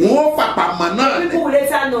you keep it. Wọ́n pàpàmọ̀ náà ni. People will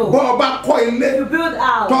later know. Bọ́ọ̀ bá kọ́ ilé. If you build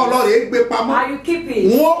house. Tọ́ ọlọ́rẹ̀ gbé pamọ́. And you keep it.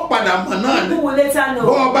 Wọ́n padà mọ̀ náà ni. People will later know.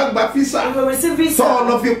 Bọ́ọ̀ bá gba físà. If you receive visa. Tọ́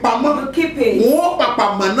ọlọ́ fi pamọ́. You keep it. Wọ́n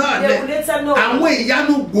pàpàmọ̀ náà ni. They will later know. Àwọn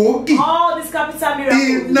ìyanu gbòógì. All these capital miracles.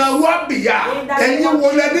 Ìnáwó àbíyá. Ẹ̀yin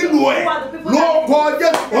wọlé nílùú ẹ̀. Ló kọjá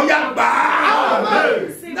ọ̀yà gbà á.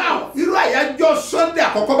 Now irú àyájọ́ Sunday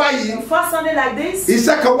àkọ́kọ́ báyìí. First Sunday like this.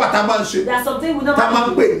 Iṣẹ́ kan wà tá a máa ń ṣe. There are some things we Tá a máa ń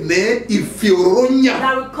normally pè ní ìfi òróró yàn.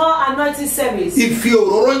 that we call anointing service. Ìfi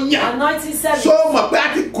òróró yàn. Anointing service. So mọ̀ pé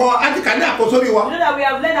a ti kà ní àkóso rí wa. You know that we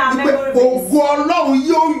have learned our Wípé memory ògo base. Ọlọ́run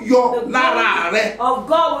yóò yọ The lára rẹ̀. glory of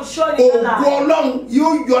God will show you your Ògo life. Ọlọ́run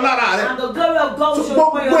yóò yọ lára rẹ̀. And the glory of God will show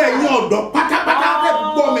Gbogbo you your ẹ̀yin life. ọ̀dọ́ pátápátá fẹ́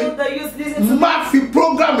gbọ́ mi. All the youth listen to me. Má fi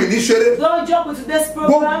prógrámù ní ṣeré. Don't joke with today's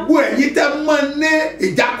program. Gbogbo ẹ̀yin tẹ́ mọ́ ní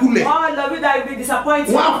ìjákulẹ̀. All of you that will be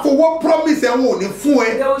disappointed. Wọ́n á fowó promise ẹ̀ wọn ò ní fún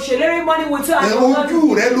ẹ. They will share money with you and they will not Ojú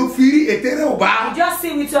give rẹ you. ló fi rí ètèrè ò bá. You just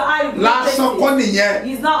see with your eye. lásán kọ́ nìyẹn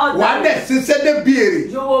He's not wà á dẹ̀ ordinary. ṣiṣẹ́ dé béèrè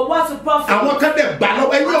You will want to profit. àwọn kan dẹ̀ gbà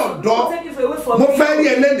lọ́wọ́ ẹ̀yìn ọ̀dọ́ Take it away from mo me. fẹ́ rí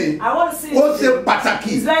ẹ lẹ́nìí I want to see ó it ṣe today.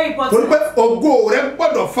 pàtàkì It's very torí important. pé ògo rẹ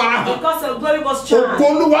gbọ́dọ̀ farahàn Because of glory must shine. ògo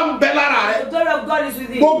olúwa ń bẹ lára rẹ The glory of God is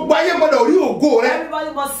within. gbogbo ayé gbọ́dọ̀ rí ògo rẹ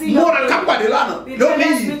Everybody must see your múra glory. ká pàdé lánàá Be lónìí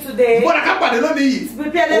fearless yìí today. múra ká pàdé lónìí yìí Be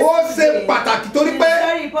fearless ó ṣe today. pàtàkì torí It pé is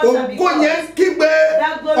very important ògo because yẹn kígbe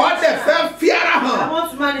that glory ọ̀dẹ̀ shine. fẹ́ fi ara hàn I want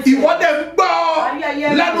to manifest. ìwọ́dẹ̀ ń gbọ́ Are you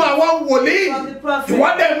hearing lẹ́nu me? àwọn wòlíì From the prophet.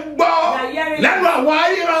 ìwọ́dẹ̀ ń gbọ́ You are hearing lẹ́nu me? àwọn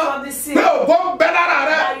ayíran From the sea. pé ògo ń bẹ lára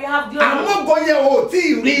rẹ That you have glory. àmúgo yẹn ò tí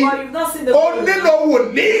ì rí But you've not seen the o glory. nílò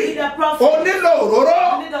wòlíì You need a prophet. o nílò òróró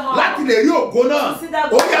You need a heart. láti lè rí ògo náà To see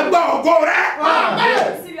that ó yẹ glory. gbọ́ ògo rẹ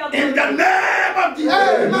Receive your in the glory. name of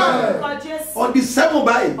Jesus Because Jesus, on the 7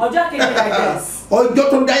 báyìí ọjọ́ kejì like this ọjọ́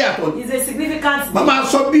tó dá yàtọ̀ ni is a significant day. màmá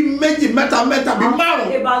sọ bí méjì mẹ́ta bí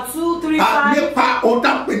márùn About 2, 3, 5. nípa ohun tá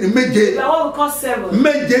à ń pè ní méje We are what we call 7.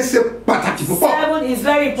 méje ṣe pàtàkì púpọ̀ 7 is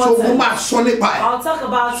very so mo important. máa sọ nípa ẹ̀ I'll talk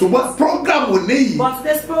about ṣùgbọ́n it. program òní yìí But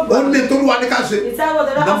today's ó program, ní torí wa ní ká ṣe it's what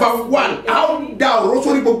the Lord number has us to do. 1 a ó da òró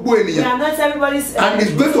sórí gbogbo We ènìyàn are not everybody's. and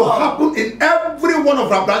it's going to happen in every one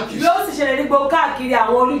of our branches Bí ó sì ṣẹlẹ̀ ní gbogbo káàkiri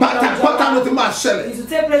àwọn pátápátá ló olùdíje ti máa ṣẹlẹ̀ it will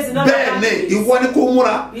take place in all bẹ́ẹ̀ ni ìwọ ni kó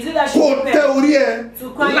múra Is it that kó you prepare tẹ orí ẹ to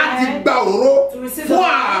cry láti ahead, gba òró to receive fún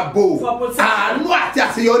the- ààbò for protection, àánú àti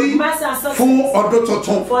àṣeyọrí mercy and success fún ọdún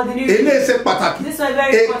tuntun for the new year. eléyìí ṣe pàtàkì This one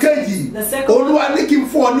very important. èkejì The second olúwa ní kí n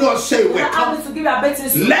fún ọ ní ọṣẹ ìwẹ̀ I kan want to give you a betting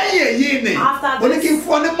soon. lẹ́yìn èyí ni After ó ní this, kí n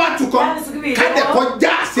fún ọ ní mátù kan that is to give you a kájẹ reward.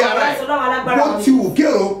 kọjá sí ara ẹ That's Ọlọ́run alágbára bó wọn. ti wù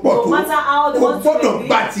kérò pọ̀ No tó matter how the o months gbọ́dọ̀ may be,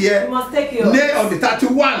 gbà tiẹ̀ you must take yours. ní ọ̀dẹ̀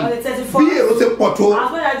 31 On the 31st, bí èrò ṣe pọ̀ tó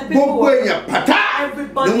as well as the people gbogbo were- èèyàn pátá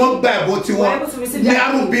everybody ni wọ́n gba ẹ̀bùn tiwọn were able to receive ní their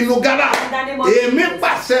arúgbinú gánà In the name of èmi Jesus.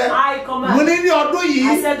 pàṣẹ I command. mo ní ní ọdún yìí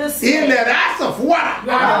I said this year. ilẹ̀ rẹ̀ á sàn fún wàrà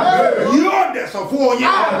Amen. yóò dẹ̀ sàn fún oyin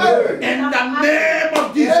in the name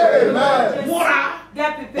of Jesus múra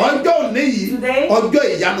Get prepared. ọjọ́ òní yìí Today ọjọ́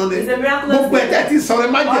ìyanu ni is a miraculous gbogbo day. ẹ̀jẹ̀ ti sọ̀rọ̀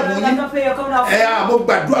ẹ má All jẹ̀mú those yín that don't pay your coming out. mo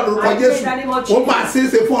gbàdúrà lórúkọ I pray Jésù in the name of ó Jesus. máa ṣe é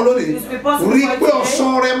ṣe fún ọ lónìí It will be possible rí i for you pé today.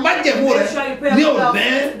 ọ̀sán rẹ má jẹ̀mú rẹ Make sure you pray ní your coming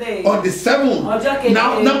òní out today. on the 7th Ọjọ́ keje. now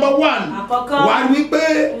number 1 Àkọ́kọ́. wà á rí i pé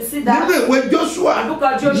You see that? nínú ìwé Joshua The book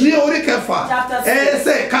of Joshua. ní orí kẹfà Chapter 6.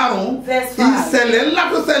 ẹsẹ̀ karùn-ún Verse 5. ìṣẹ̀lẹ̀ ńlá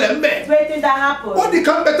tó ṣẹlẹ̀ ń bẹ̀ Great thing that happened. ó di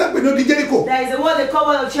kan bẹ́tẹ̀ pé ní odi Jericho There is a word they call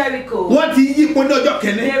word of Jericho. wọ́n ti yí ipò ní ọjọ́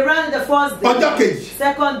kẹ́ni They ran the first day. ọjọ́ kejì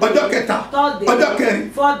Second day. ọjọ́ kẹta Third day. ọjọ́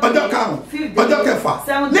kẹrin Fourth day. ọjọ́ karùn-ún Fifth day. ọjọ́ kẹfà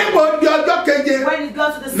Seventh day. níbo di ọjọ́ keje When it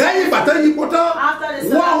got to the lẹ́yìn seventh ìbàtàn yípo tán After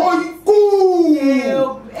the wọ́n ó seventh kú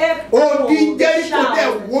odi odi Jericho dẹ̀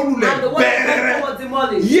wólulẹ̀ bẹ́ẹ̀rẹ̀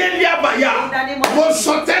yéli àbàyà mo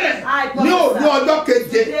sọ tẹ́lẹ̀ ní òní ọjọ́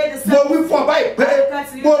keje mo wí fún ọba ìpè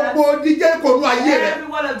gbogbo odi Jericho nú ayé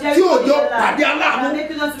rẹ̀ tí òjò pàdé aláàánú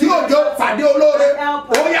tí òjò pàdé olóore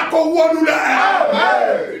ó yẹ kó wólulẹ̀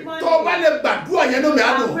tó o bá lè gbàdúrà yẹn lómi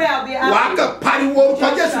àná wàá kàn pariwo orúkọ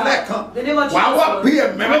Jésù lẹ́ẹ̀kan wàá wá bí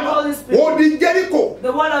ẹ̀mẹ́mẹ́mọ́ odi Jericho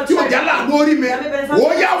tí òjò aláàánú orí mi ó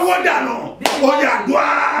yá wó dànù ó yá dùá.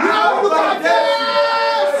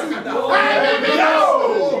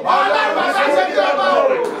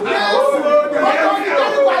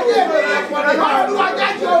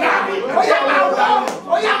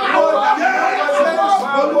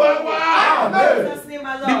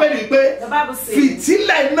 Bíbélì pé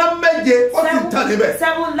fìtílà iná méje ó ti tàn níbẹ̀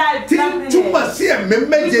tí ń túmọ̀ sí ẹ̀mí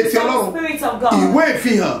méje ti Ọlọ́run ìwé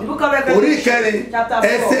ìfihàn orí kẹrin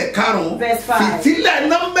ẹsẹ̀ karùn-ún fìtílà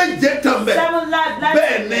iná méje tàn bẹ̀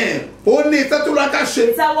bẹ́ẹ̀ ni ó ní ìtẹ́tùlákà ṣe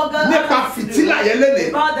nípa fìtílà yẹn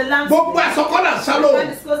lẹ́nìí gbogbo àsọkọ́là sálò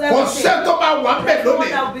ọ̀sẹ̀ tó bá wà bẹ̀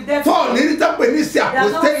lónìí tó ní rí tẹ́pẹ̀ ní sí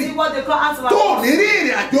àpòstẹ́lì tó ní rí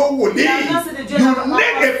ìrìn àjò wòlíì you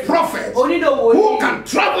need a prophet who can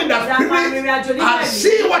travel in the spirit and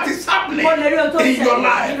see what is happening in your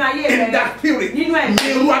life in that spirit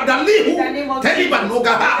miru adalihu tẹ́lifà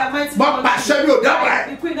nugaha mọ pàṣẹ mi ò dábàá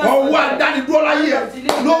ẹ̀ ọwọ́ adánidúró láyé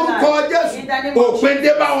lórúkọ Jésù òpin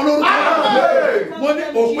dé bá wọn lórúkọ mo ní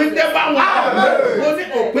òpin dé bá wọn mo ní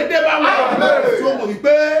òpin dé bá wọn tó mọ̀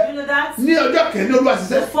wípé ní ọjọ́ kẹ́ni Olúwa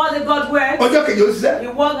ṣiṣẹ́ ọjọ́ kejì ó ṣiṣẹ́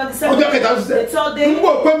ọjọ́ kẹta ó ṣiṣẹ́ n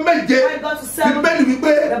bò pé méje Bíbélì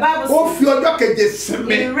wípé ó fi ọjọ́ keje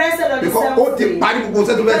sinmi because ó ti parí gbogbo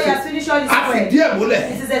sẹ́tọ̀ bẹ́ẹ̀ ṣe a fi díẹ̀ múlẹ̀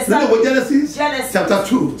nínú ìwé Genesis chapter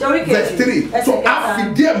 2 verse 3 so a fi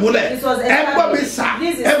díẹ̀ múlẹ̀ ẹ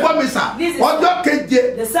gbọ́ mi sà ọjọ́ keje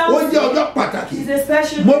ó jẹ́ ọjọ́ pàtàkì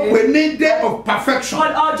mo pè ní day of perfection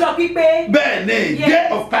bẹ́ẹ̀ ni day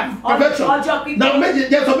of perfection na méje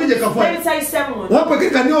jẹ́ sọ méje kan fún ẹ wọ́n pè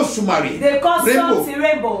kíkan ní òṣùmàrè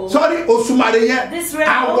rainbow sorry òṣùmàrè yẹn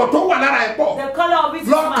àwọ̀ tó wà lára ẹ̀ pọ̀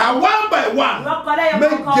lọ kà one by one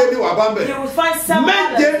méje ni wà bá ń bẹ̀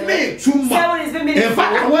méje ní ìtumọ̀ in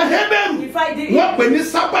fact àwọn Hébérù wọ́n pè ní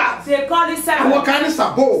sábà àwọn kan ní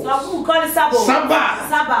sàbò sábà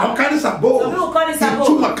àwọn kan ní sàbò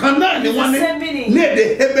ìtumọ̀ kan náà ni wọ́n ní èdè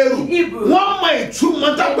Hébérù wọ́n mọ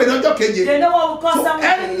ìtumọ̀ tá a pè ní ọjọ́ keje so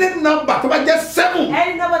any number tó bá jẹ́ 7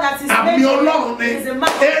 àmì Ọlọ́run ni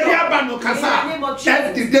eré abànú kásá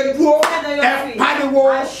ẹ dìde dúró ẹ pariwo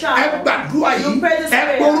ẹ gbàdúrà yìí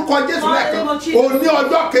ẹ porúkọ Jésù lẹ́ẹ̀kan òní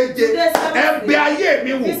ọjọ́ keje ẹ bẹ̀ ayé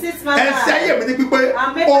mi wò ẹ ṣe ayé mi ní pípé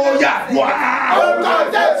ó yá dùn á. Orúkọ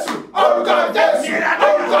Jésù, orúkọ Jésù,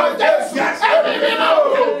 orúkọ Jésù, ẹ̀mí mímọ́ o,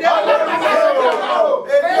 Ọlọ́run máa ń bọ̀ ọ́,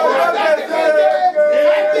 èmi ò wá bẹ̀rẹ̀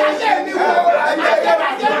ẹ̀bí ayé mi wò, ẹ̀bí ayé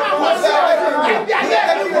mi wò, ẹ̀bí ayé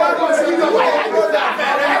mi wò, ìwà ìyàgbọ́dà,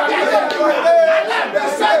 ẹ̀bí ayé mi wò,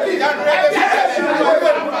 alábẹ́sẹ̀kì, ẹ̀bí ayé mi wò.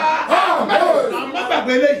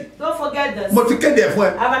 Don't forget this. Mo ti kéde fún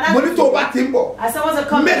ẹ mo ní tó o bá ti ń bọ̀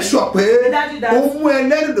make sure pé o mú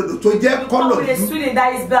ẹlẹ́rìndòdò tó jẹ́ kọ́lọ̀ dúdú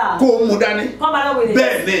kó o mú dání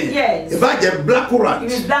bẹ́ẹ̀ ni ìbàjẹ́ black currant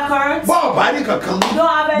bọ́ọ̀ bá ní kankan mú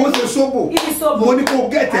bó ṣe sóbò mo ní kó o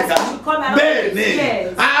gẹ̀ẹ́tẹ̀ dání bẹ́ẹ̀ ni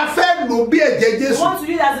a fẹ́ lò bí ẹ̀jẹ̀ Jésù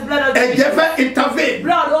ẹ̀jẹ̀ fẹ́ intervene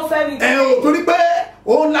ẹ̀ o torí pé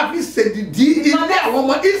òun la fi ṣèdìdí ilé àwọn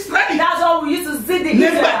ọmọ Israẹli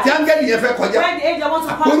nígbà tí áńgẹ́lì yẹn fẹ́ kọjá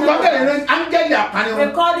orúkọ áńgẹ́lì àpànìyàn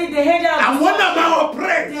àwọn náà máa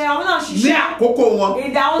operate ní àkókò wọn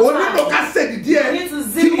onílò ká ṣèdìdí ẹ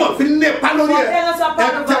tí wọ́n fi ní ipa lórí ẹ ẹ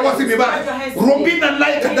tẹ́wọ́ sí mi báyìí robina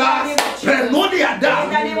láìkàdá pẹ̀lúni àdá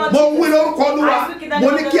mo wí lórúkọ Olúwa mo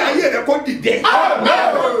ní kí ayé rẹ kó dìde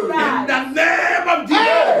in the name of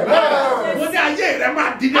Jesus mo ní ayé rẹ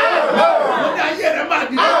máa dìde mo ní ayé rẹ máa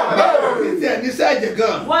dìde ìdí ẹ̀ ní sẹ́ẹ̀jẹ̀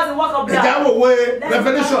gan ẹ̀já wò wé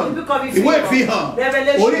Revelation ìwé ìfihàn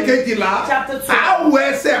orí kejìlá àwọ̀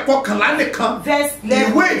ẹsẹ̀ kọkànlá nìkan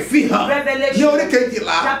ìwé ìfihàn ní orí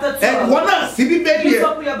kejìlá ẹ̀wọ̀n náà sí bíbélì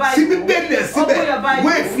ẹ̀ síbẹ̀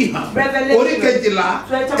ìwé ìfihàn orí kejìlá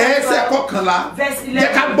ẹsẹ̀ kọkànlá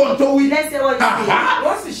jẹ́ ká gbọ́n tó wí.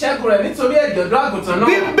 wọ́n sì ṣẹ́gun rẹ̀ nítorí ẹ̀jẹ̀ ọ̀dọ́ àgùntàn náà.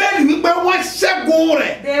 bíbélì wípé wọ́n ṣẹ́gun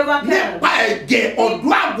rẹ̀ nípa ẹ̀jẹ̀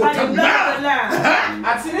ọ̀dọ́ àgùntàn náà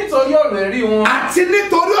àti nítorí ọ̀rọ̀ ẹ̀rí wọn. àti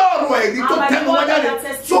nítorí ọ̀rọ̀ ẹ̀rí tó tẹnu wọn jáde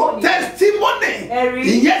so testimony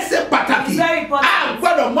ìyẹn ṣe pàtàkì a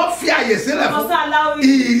gbọ́dọ̀ mọ́ fi àyè sílẹ̀ fún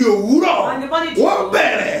ìrì òwúrọ̀ ó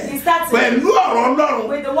bẹ̀rẹ̀ pẹ̀lú ọ̀rọ̀ Ọlọ́run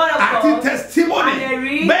àti testimony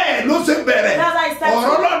bẹ́ẹ̀ ló ṣe bẹ̀rẹ̀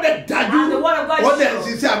ọ̀rọ̀ Ọlọ́run dẹ̀ dájú ó dẹ̀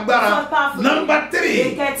ṣiṣẹ́ agbára number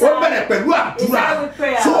 3 ó bẹ̀rẹ̀ pẹ̀lú àdúrà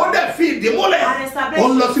so ó dẹ̀ fi ìdí múlẹ̀ ó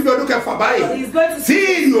ń lọ síbi ọdún kẹfà báyìí tí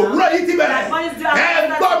ìrì òwúrọ̀ yìí ti bẹ̀rẹ̀ ẹ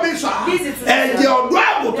gbọ́ mi sà ẹ̀jẹ̀ ọ̀dọ́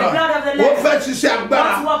àgùntàn ó fẹ́ ṣiṣẹ́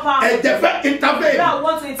agbára ẹ̀jẹ̀ fẹ́ intervene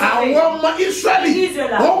àwọn ọmọ Israẹli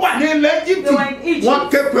wọ́n wà ní ilẹ̀ Íjíbítì wọ́n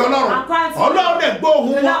ké pe Ọlọ́run Ọlọ́run dẹ̀ gbọ́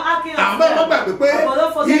ohùn wọn àmọ́ ẹ má gbàgbé pé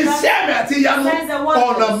iṣẹ́ mi àti ìyanu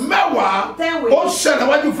ọ̀nà mẹ́wàá ó ṣẹlẹ̀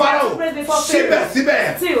wájú Fáráò síbẹ̀síbẹ̀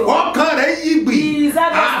ọkàn rẹ̀ yí gbì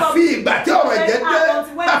àfi ìgbà tí ọ̀rọ̀ ẹ̀jẹ̀ dé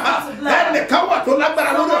ẹnìkan wà tó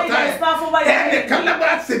lágbára lórí ọ̀tá ẹ̀ ẹnìkan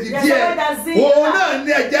lágbára ṣèjì díẹ̀ òun náà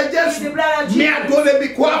ní ẹ̀jẹ̀ Jésù mi àdólébi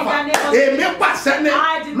kó àfà èmi pàṣẹ ní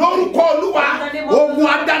lórúkọ Olúwa ogun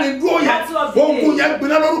adánidúró yẹn ogun yẹn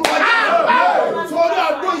gbiná lórúkọ Jésù sórí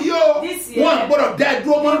ọdún yìí o wọn gbọ́dọ̀ dá ẹ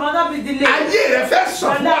dúró mọ́ ayé rẹ fẹ́ sọ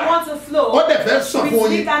fún wa ó dẹ̀ fẹ́ sọ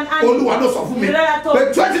fún yín Olúwa ló sọ fún mi pé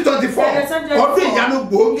 2024 ọdún ìyanu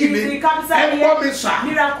gbòógì mi ẹ gbọ́ mi sà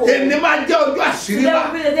èmi máa jẹ́ ọjọ́ àṣírí wa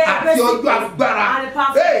àti ọjọ́ agbára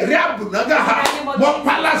èrè àbùnágà ha mọ́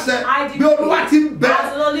pálásẹ̀ bí Olúwa ti ń bẹ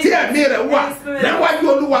tí ẹ̀mí rẹ̀ wà níwájú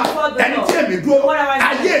Olúwa ẹni tí èmi dúró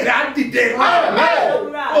ayé rẹ̀ á dìde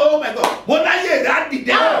oh my God mo ní ayé rẹ̀ á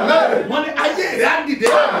dìde mo ní ayé rẹ̀ á dìde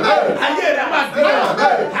ayé rẹ̀ máa dìde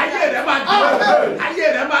ayé rẹ̀ máa dìde ayé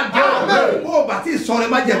rẹ̀ máa dìde bó o bá ti sọ rẹ̀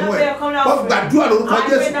má jẹ̀mú ẹ̀ ó gbàdúrà lórúkọ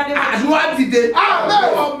Jésù àánú á dìde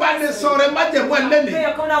ó bá lè sọ rẹ̀ má jẹ̀mú ẹ̀ lẹ́nìí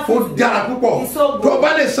ó dára púpọ̀ tó bá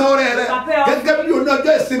lè sọ rẹ̀ gẹ́gẹ́ bí oní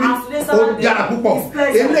ọjọ́ ìsinmi ó dára púpọ̀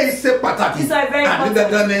eléyìí ṣe pàtàkì àní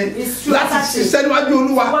dandan ni láti ṣiṣẹ́ níwájú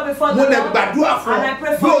Olúwa mo lè gbàdúrà fún ọ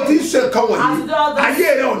bí o ti ń ṣe nǹkan wọ̀nyí ayé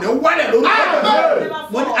rẹ̀ ò ní wálẹ̀ lórúkọ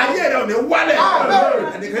mo ní ayé rẹ̀ ò ní wálẹ̀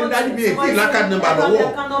ẹnìkan dájú bí èyí ìlàkà nọ́mbà lọ́wọ́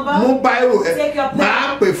mú báyìí ẹ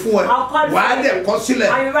máa pè fún ẹ wà á dẹ̀ kọ sílẹ̀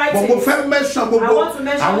gbogbo fẹ́ mẹ́sàn gbogbo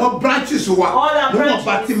àwọn branches wa níwọ̀n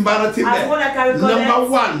bá ti ń bára ti bẹ̀ number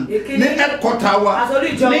 1 ní ẹ̀kọ́ta wa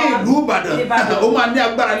ní ìlú Ìbàdàn ó máa ní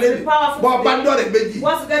agbára lẹ́nu bọ́ ọba dọ̀rẹ̀ méjì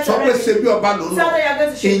sọ pé ṣe bí ọba lòun lọ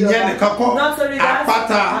ìyẹn nìkan kọ́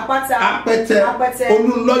àpáta apẹtẹ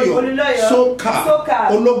olùlọ́yọ̀ sókà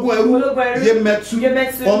ológun ẹrú yemẹtu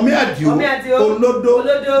ọmíàdìó olódó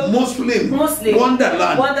muslim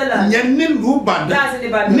wonderland ìyẹn nílùú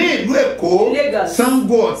Ìbàdàn ní ìlú Èkó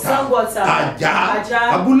Ṣàngó Ọ̀tà Àjà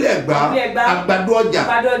Abúlé Ẹ̀gbá Àgbàdo Ọjà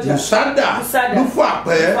Musada Lúfọ̀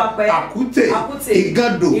Àpẹ́ Àkútè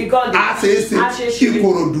Ìgàndò Àṣeéṣe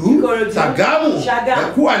Ìkòròdú Ṣàgámù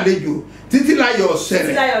Ẹ̀kú Àlejò títí láyọ̀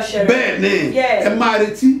ọ̀sẹ̀rẹ̀ bẹ́ẹ̀ ni ẹ máa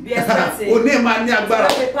retí òní ẹ máa ní agbára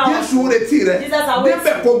Jésù retí rẹ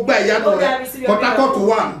débẹ̀ kó gba ìyanu rẹ Port Harcourt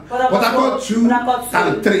 1 Port Harcourt 2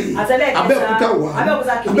 and 3 Abẹ́òkúta 1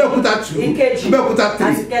 Abẹ́òkúta 2 Abẹ́òkúta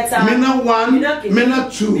 3 Minna 1 Minna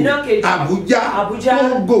 2 Abuja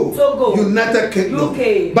Togo United Kingdom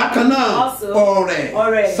bákan náà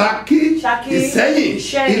Ọ̀rẹ́ Ṣakí Ìṣẹ́yìn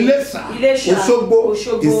Iléṣà Òṣogbo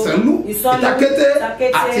Ìṣẹ̀lú Ìtàkété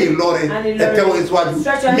àti Ìlọrin ẹ̀tẹ̀wọ̀ ìsíwájú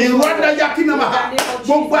mi rọ́ndà yakina ma ha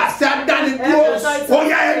gbogbo àṣẹ àdáni dúró ó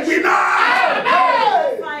yá ẹ̀gbin náà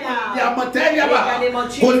yàmọ̀tẹ́ yàbá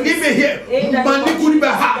kò ní mi hẹ mọ̀ ní kúrú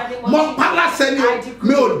bẹ̀ ha mọ̀ pálásẹ̀ ni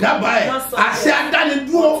mi ò dábàá ẹ̀ àṣẹ àdáni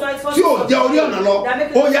dúró tí ò jẹ́ orí ọ̀nà lọ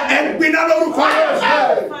ó yá ẹ̀gbin náà lórúkọ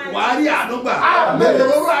wà á rí ànúgbà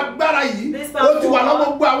lóró agbára yìí ó ti wà lọ́wọ́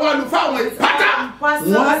gbogbo àwọn àlùfáà àwọn ìpátá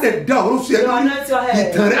wọn á lè dá òru sí ẹni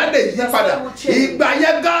ìtàn rẹ̀ á lè yí padà ìgbà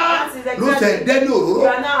yẹn gan ló ṣe dẹ́ni òróró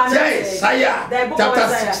jẹ́ Ìsáyà chapter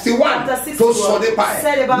 61 tó sọ nípa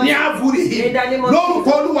ẹ̀ ní àbúrò yìí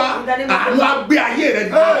lórúkọ Olúwa àánú agbé ayé rẹ̀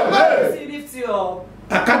ní.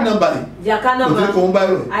 Account number yìí o tẹ kò ń bá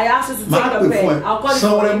yọrọ máa pè fún ẹ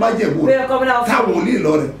sanwó-rẹ májẹ̀mú táwọn olè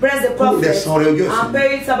lọ rẹ kó o lè sanwó-rẹ ọjọ́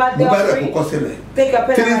ìsinmi mo bá yọrọ kó kọ́ sílẹ̀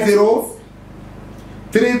 30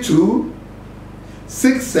 32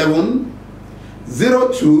 67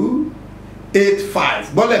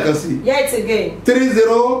 0285 bọ́lẹ̀ kan sí. Yeah, it's again.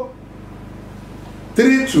 30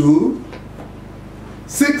 32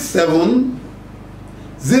 67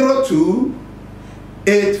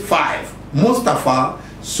 0285 Mustapha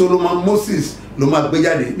Solomon Moses ló máa gbé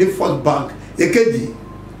jáde ní First Bank èkejì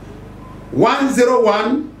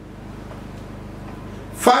 101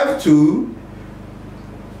 52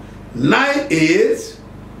 98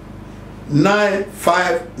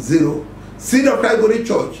 950 Seed of Christ Golden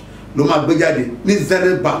Church ló máa gbé jáde ní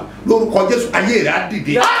Zenith Bank lórúkọ Jésù ayé rẹ̀ á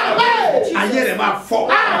dìde ayé rẹ̀ máa fọ́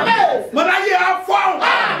mọ́tò ayé rẹ̀ á fọ́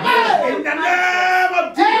in the name of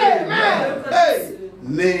Jesus.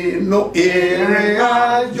 Nínú ìrìn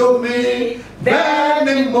àjò mi bẹ́ẹ̀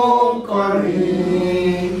ni mo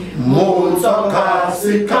kọrin mo tọ́ka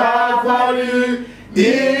sí Calvary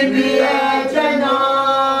ibi ẹ̀jẹ̀ náà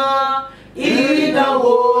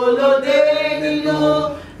ìdánwò lóde nínú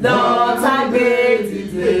lọ́tà gbé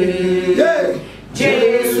dìde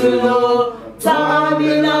Jésù ló tọ́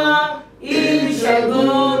mi lọ ìṣẹ́gun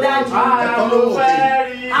dájú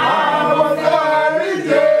àwọn fẹ́ rí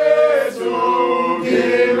Jésù kí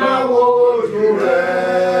n máa wojú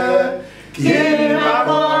rẹ̀ kí n máa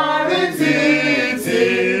kọrin títí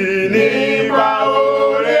nípa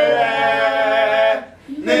oore rẹ̀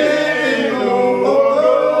nínú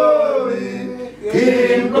olórí kí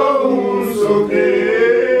n gbóhùn sókè.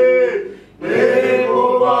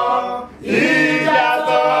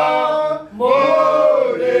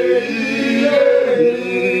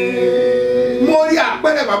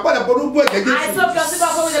 Padà bọ̀ lóògùn ẹ̀jẹ̀ Jésù. I soak your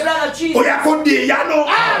silver with the blood of Jesus. Ó yá kó di ìyanu.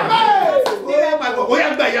 Ó yá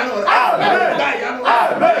gba ìyanu rẹ̀. Gba ìyanu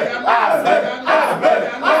rẹ̀.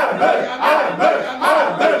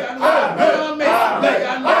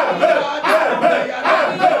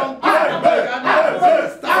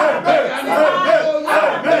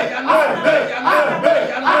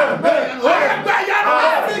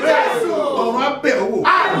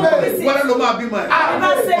 Wọ́n ló máa bímọ ẹ̀.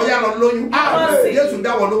 Ó yá lọ lóyún. Jésù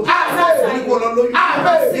dá wọ lóhùn. Oníkó lọ lóyún.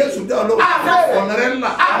 Jésù dá wọ lóhùn. Ọ̀nà rẹ̀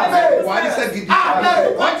ńlá. Wà á níṣẹ́ gidi.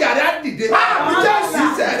 Ọjà rẹ̀ á dìde.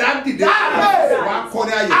 Sísẹ̀ rẹ̀ á dìde. Wà á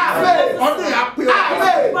kọrin ayọ̀. Ọdún yà á pé ọ.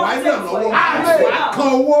 Wà á yàn lọ́wọ́. Wà á kan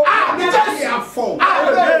owó. Nítorí yà á fọ̀. Wà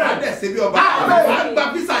á dẹ̀ ṣe bí ọba. Wà á gba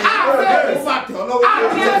físà yẹn. Ó máa tẹ̀ ọ́ lọ́wọ́.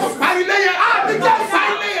 Parí lẹ́yìn.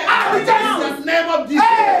 Parí lẹ́yìn. In the name of Jesus.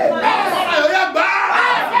 Ọ̀rọ̀ yóò yá gbà.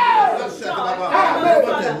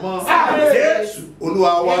 Jésù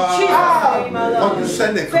Olúwa wa ọdún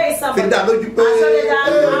sẹ́nẹ̀kan fi dá lójú pé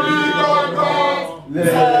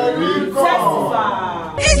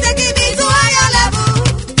He's taking me to higher level.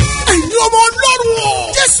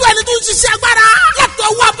 ṣiṣẹ́ agbára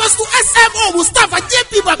látọwọ́ apọ́sítù SMO Mustapha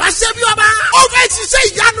JP Babasebioba. Ó fẹ́ ṣiṣẹ́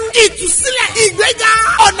ìyanu, ìtúsílẹ̀, ìgbéga,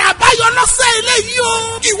 ọ̀nà àbáyọ lọ́sẹ̀ eléyìí o.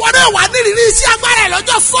 Ìwọ náà wà nírìírí iṣẹ́ agbára ẹ̀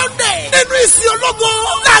lọ́jọ́ Sunday nínú ìsìn ológo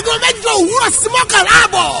láago 8 òwúrọ̀ sí 11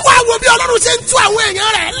 àbọ̀. Wá wo bí Ọlọ́run ṣe ń tú àwọn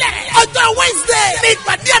èèyàn rẹ̀ lẹ̀. Ọjọ́ Wednesday ní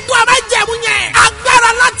ìpàdé ẹ̀dùn àbájẹ̀mú yẹn. Agbára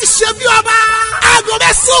láti ṣe bí ọba. Aago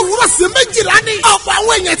 9 òwúrọ̀ sí 12 ní. Ọ̀pọ̀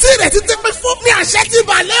àwọn èèyàn tí ìrètí ti pín fún ní àṣẹ ti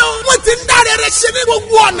balẹ̀ o. Wọ́n ti ń dáre rẹ̀ ṣe ní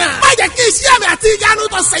gbogbo ọ̀nà. Má jẹ́ kí iṣẹ́ àmì àti ìyanu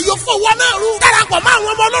tọ̀sẹ̀ yóò fowó náà rú. Darapọ̀ mọ́ àwọn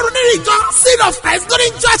ọmọ Ọlọ́run nínú ìjọ Seed of Christ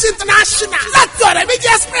Golden Church International láti ọ̀rẹ́ méjì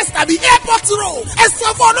express tàbí airport road. Ẹ sọ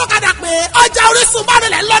fún ọlọ́kadà pé ọjà Orísun bá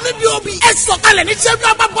rẹ̀ lọ níbi òbí. Ẹ sọ̀kalẹ̀ ní ṣẹ́bí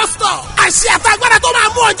ọba bus stop. Àṣẹ àtàgbàdà tó máa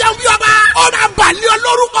mú ọjà bí ọba. Ó máa bàlẹ́ ọ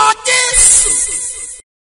lórúkọ Jésù.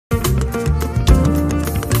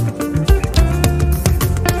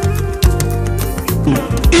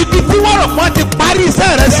 Ibi tí wọ́n rò pọ́n ti parí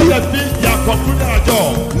iṣẹ́ rẹ sí.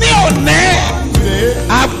 Ní òní,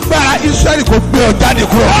 agbára Ísírẹ́lì kò gbé ọ jáde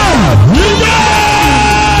kúrò.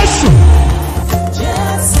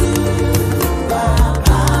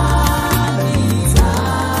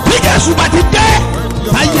 Bí Jésù bá ti dé,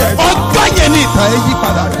 ọjọ́ yẹn ni ìtàn ẹ yí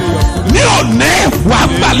padà. Ní òní, wà á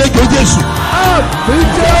gbàlejò Jésù.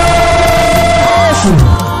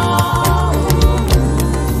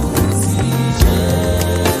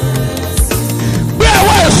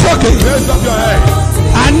 Sókè.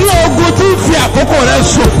 Àní ogun tí ń fi àkókò rẹ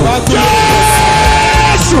ṣòfò.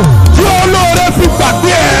 Jésù tí olóore fi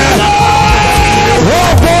gbàgbé ẹ.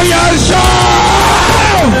 Ogun yẹn ṣọ́.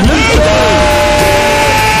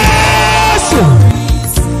 Jésù.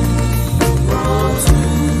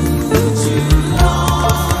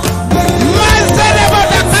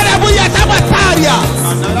 Mẹ́sẹ̀lẹ́bọ̀dà kárẹ́bù yàtàbà táàríà.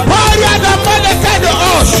 Pọ́ọ̀ríà dà mọ́lẹ́kẹ́dẹ̀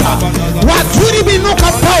ọ̀ṣà. Wàtúrí mi nù ká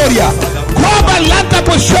pọ́ọ̀ríà. Kọ́ba lanta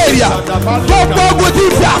bọ̀ṣẹ́ríà gbogbo ogun tí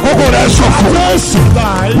fi àkókò rẹ̀ ṣòfò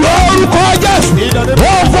lórúkọ Jésù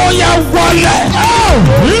ogun yẹn wọlé.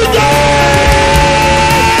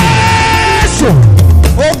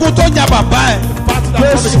 Ogun tó jà bàbá ẹ̀,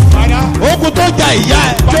 ogun tó jà ìyá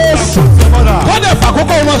ẹ̀, wọ́n lè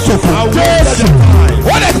fàkókò wọn ṣòfò,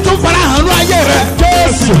 wọ́n lè tún fara hàn ní ayé rẹ̀.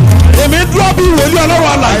 Èmi dúró bí wòlíì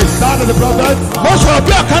Ọlọ́run alààyè. Mo sọ̀rọ̀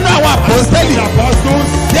bí ọ̀kan náà àwọn àpòstélì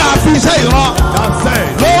tí a fi iṣẹ́ ìran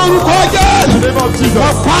lórúkọ Jésù. Mo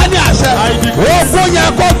pa á ní àṣẹ. Ogun yẹn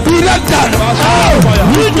kó fi rẹ̀ dànù.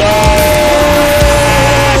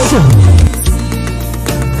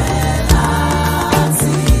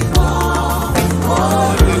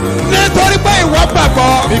 Nítorí pé ìwọ gbàgbọ́.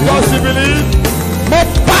 Because you believe. Mo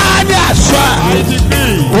pa á ní àṣẹ.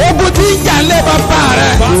 Ogun tí ń jà lé bàbá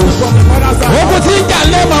rẹ̀. Ogun tí ń jà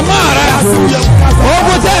lé màmá rẹ̀.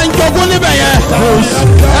 Ogun tí ń jogún níbẹ̀ yẹn.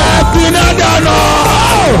 Ẹ fi iná dànù.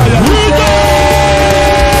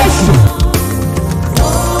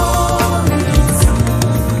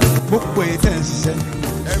 Gbogbo èyí tẹ̀ ń ṣiṣẹ́.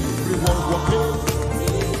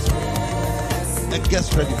 Ẹ get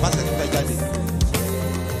ready, pásítọ̀ ti fẹ́ jáde.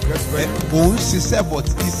 Òun ṣiṣẹ́ but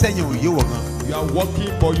iṣẹ́ yẹn ò yé wọ̀ gan. You are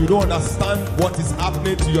working but you don't understand what is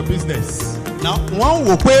happening to your business. Now wọ́n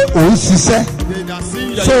wò pé òun ṣiṣẹ́.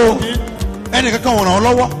 So ẹnìkankan wọ̀n ràn ọ́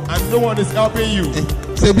lọ́wọ́. And no one is helping you.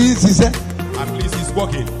 Ṣebí ń ṣiṣẹ́. At least he's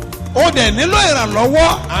working. Ó dẹ̀ nílò ìrànlọ́wọ́.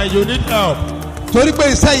 And you need help. Torí pé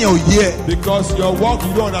iṣẹ́ yẹn ò yé ẹ. Because your work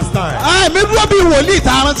you don't understand. Mi dúró bí wòlíì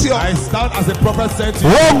tá a rántí ọ. I stand as a prophet sent to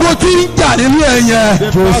you. Ogun tí ń jà nínú ẹ yẹn.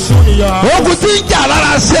 Ogun tí ń jà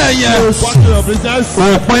lára sí ẹ yẹn.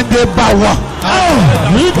 Òpin dé bá wa.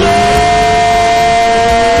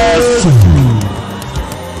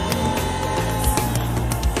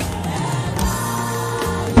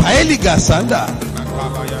 Paeli gasanda.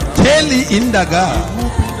 Teli indaga.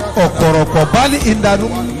 Okoroko bali indanu.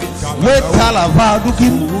 Wetala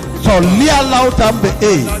vadukin. Solia lautambe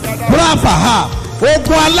e. Brafa ha.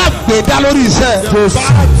 Ogun alágbèdá lórí iṣẹ́.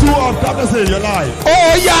 Battle of darkness in your life. Ó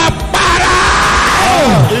yá para.